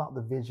sort of about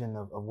the vision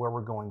of where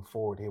we're going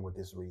forward here with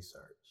this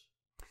research?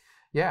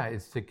 Yeah,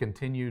 it's to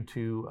continue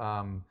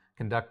to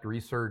conduct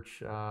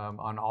research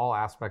on all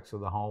aspects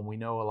of the home. We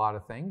know a lot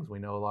of things. We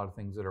know a lot of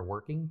things that are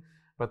working,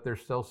 but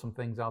there's still some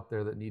things out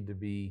there that need to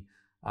be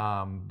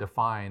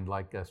defined,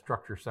 like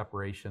structure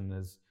separation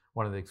is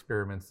one of the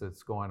experiments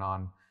that's going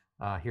on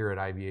here at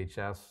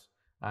IBHS,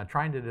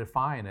 trying to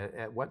define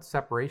at what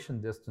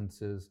separation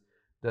distances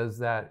does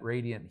that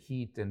radiant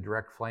heat and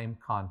direct flame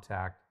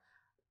contact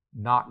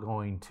not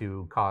going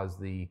to cause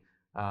the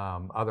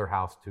other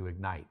house to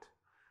ignite.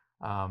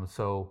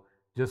 So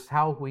just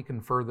how we can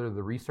further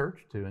the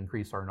research to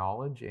increase our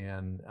knowledge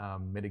and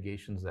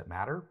mitigations that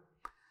matter.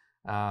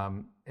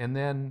 And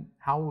then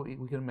how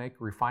we can make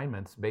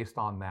refinements based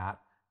on that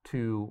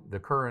to the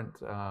current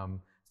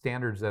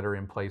standards that are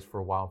in place for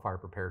a wildfire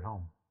prepared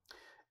home.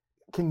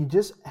 Can you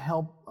just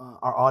help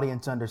our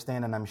audience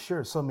understand, and I'm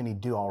sure so many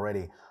do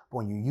already, but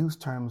when you use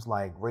terms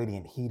like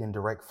radiant heat and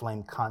direct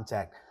flame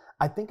contact,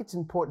 I think it's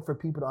important for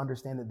people to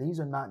understand that these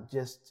are not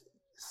just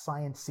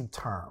sciencey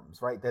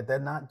terms, right? That they're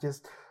not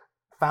just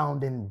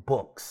found in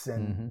books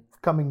and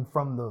coming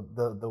from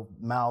the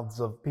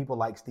mouths of people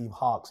like Steve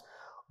Hawks,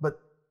 but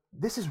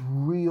this is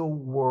real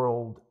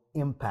world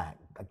impact.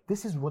 Like,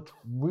 this is what's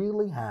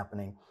really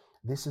happening.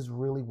 This is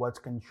really what's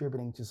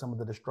contributing to some of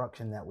the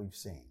destruction that we've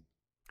seen.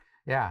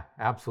 Yeah,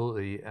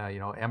 absolutely.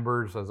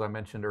 Embers, as I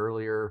mentioned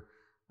earlier,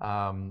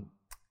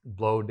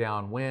 blow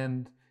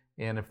downwind,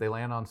 and if they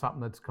land on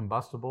something that's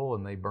combustible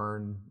and they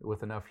burn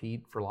with enough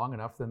heat for long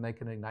enough, then they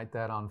can ignite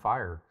that on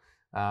fire.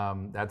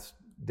 That's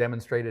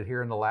demonstrated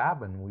here in the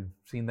lab, and we've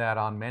seen that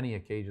on many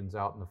occasions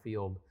out in the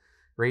field.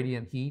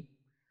 Radiant heat,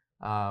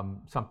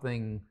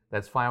 something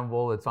that's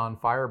flammable, that's on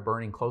fire,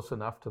 burning close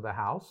enough to the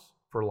house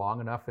for long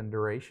enough in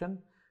duration,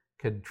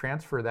 could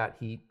transfer that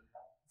heat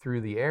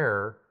through the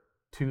air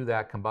to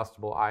that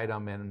combustible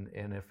item,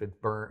 and if it's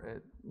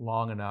burnt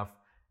long enough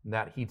and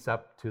that heats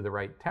up to the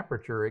right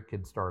temperature, it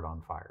could start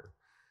on fire.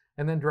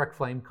 And then direct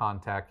flame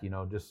contact,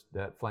 just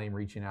that flame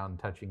reaching out and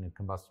touching a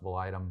combustible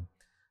item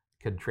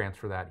could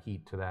transfer that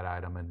heat to that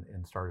item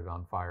and start it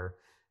on fire.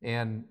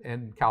 And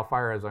CAL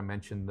FIRE, as I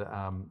mentioned,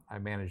 I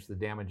managed the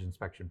damage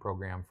inspection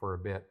program for a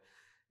bit,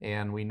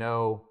 and we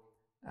know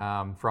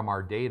from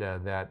our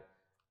data that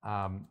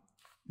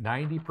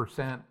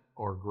 90%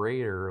 or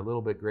greater, a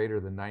little bit greater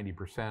than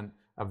 90%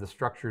 of the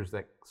structures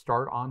that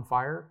start on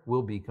fire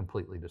will be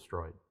completely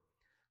destroyed.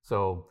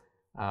 So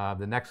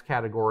the next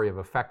category of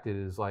affected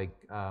is like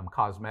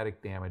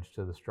cosmetic damage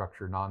to the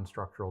structure,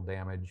 non-structural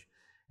damage,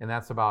 and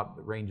that's about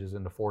ranges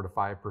into 4 to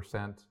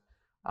 5%.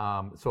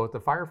 So if the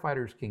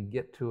firefighters can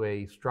get to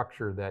a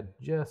structure that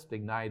just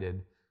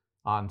ignited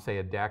on, say,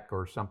 a deck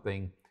or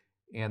something,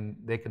 and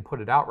they can put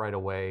it out right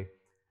away,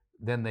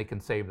 then they can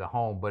save the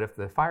home. But if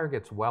the fire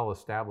gets well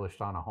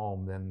established on a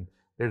home, then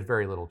there's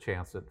very little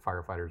chance that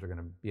firefighters are going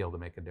to be able to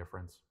make a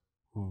difference.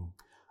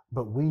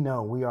 But we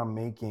know we are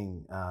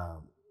making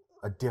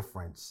a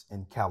difference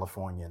in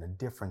California and a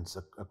difference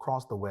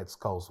across the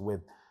West Coast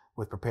with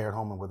Prepared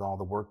Home and with all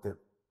the work that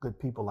good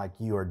people like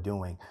you are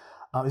doing.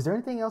 Is there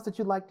anything else that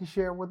you'd like to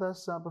share with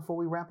us before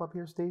we wrap up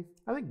here, Steve?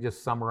 I think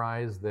just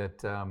summarize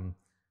that,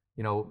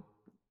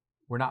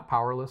 we're not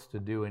powerless to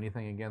do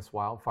anything against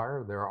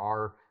wildfire. There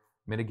are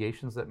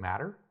mitigations that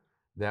matter,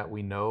 that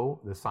we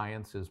know the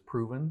science is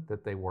proven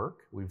that they work.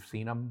 We've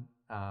seen them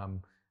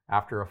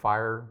after a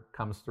fire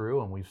comes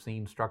through, and we've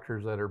seen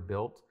structures that are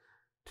built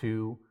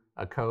to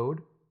a code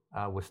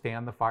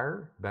withstand the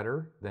fire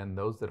better than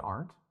those that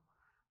aren't.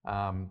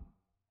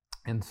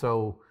 And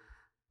so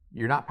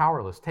you're not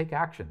powerless. Take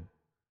action.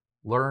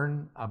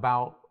 Learn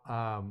about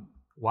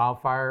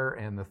wildfire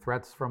and the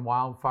threats from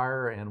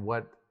wildfire and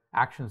what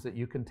actions that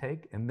you can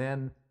take, and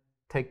then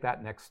take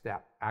that next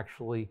step.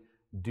 Actually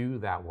do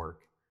that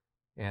work.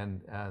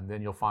 And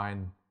then you'll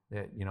find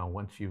that,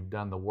 once you've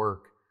done the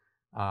work,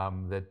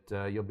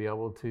 that you'll be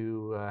able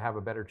to have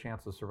a better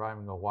chance of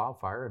surviving a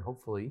wildfire, and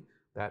hopefully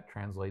that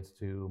translates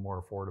to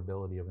more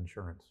affordability of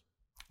insurance.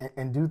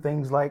 And do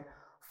things like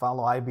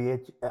follow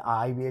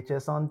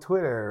IBHS on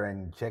Twitter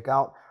and check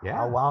out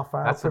our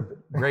wildfire. That's a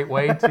great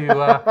way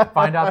to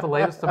find out the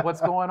latest of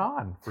what's going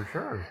on, for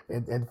sure.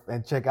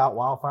 And check out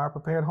Wildfire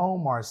Prepared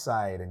Home, our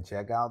site, and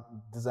check out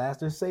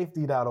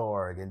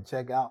disastersafety.org, and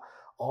check out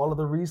all of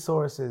the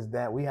resources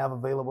that we have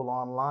available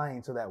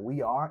online so that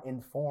we are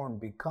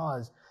informed,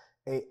 because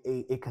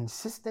a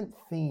consistent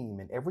theme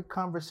in every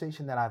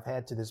conversation that I've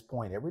had to this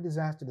point, every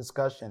disaster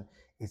discussion,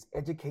 is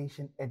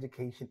education,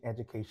 education,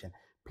 education.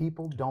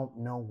 People don't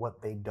know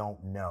what they don't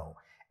know.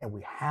 And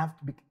we have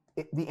to be,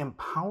 the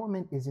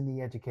empowerment is in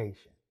the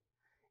education.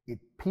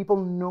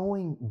 People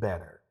knowing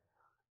better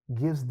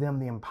gives them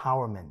the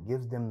empowerment,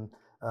 gives them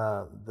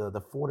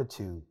the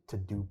fortitude to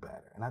do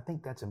better. And I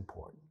think that's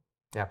important.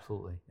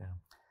 Absolutely, yeah.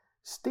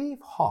 Steve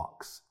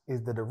Hawks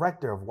is the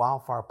Director of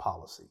Wildfire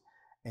Policy,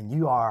 and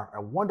you are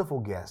a wonderful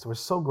guest. We're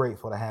so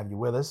grateful to have you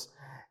with us.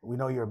 We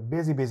know you're a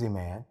busy, busy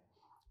man.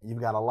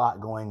 You've got a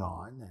lot going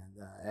on.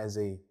 And as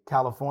a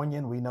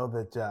Californian, we know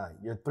that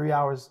you're 3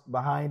 hours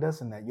behind us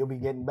and that you'll be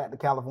getting back to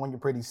California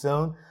pretty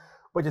soon.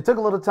 But you took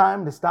a little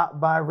time to stop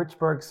by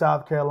Richburg,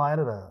 South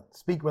Carolina to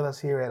speak with us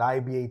here at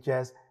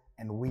IBHS,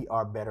 and we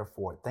are better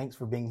for it. Thanks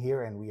for being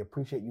here, and we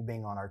appreciate you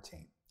being on our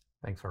team.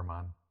 Thanks,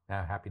 Armand.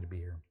 Happy to be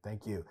here.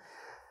 Thank you.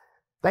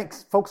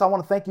 Thanks, folks. I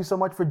want to thank you so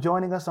much for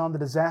joining us on the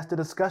Disaster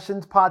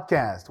Discussions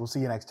podcast. We'll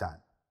see you next time.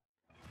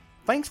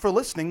 Thanks for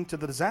listening to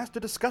the Disaster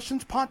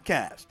Discussions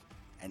podcast,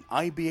 an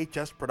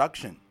IBHS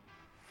production.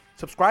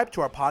 Subscribe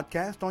to our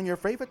podcast on your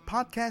favorite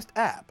podcast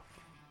app,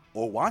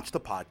 or watch the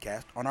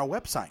podcast on our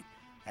website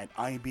at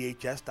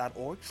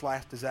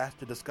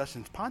ibhs.org/disaster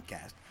discussions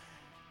podcast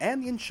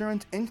and the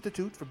Insurance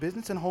Institute for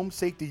Business and Home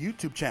Safety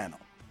YouTube channel.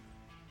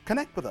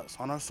 Connect with us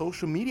on our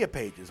social media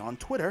pages on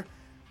Twitter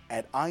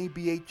at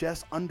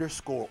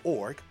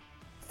IBHS_org,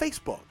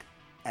 Facebook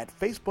at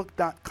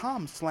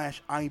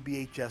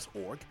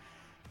facebook.com/IBHS.org,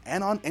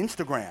 and on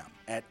Instagram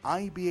at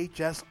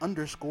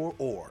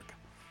IBHS_org.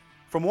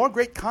 For more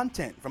great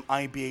content from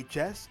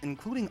IBHS,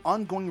 including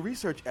ongoing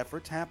research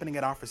efforts happening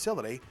at our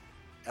facility,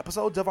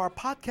 episodes of our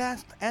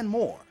podcast, and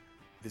more,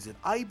 visit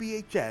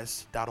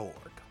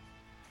IBHS.org.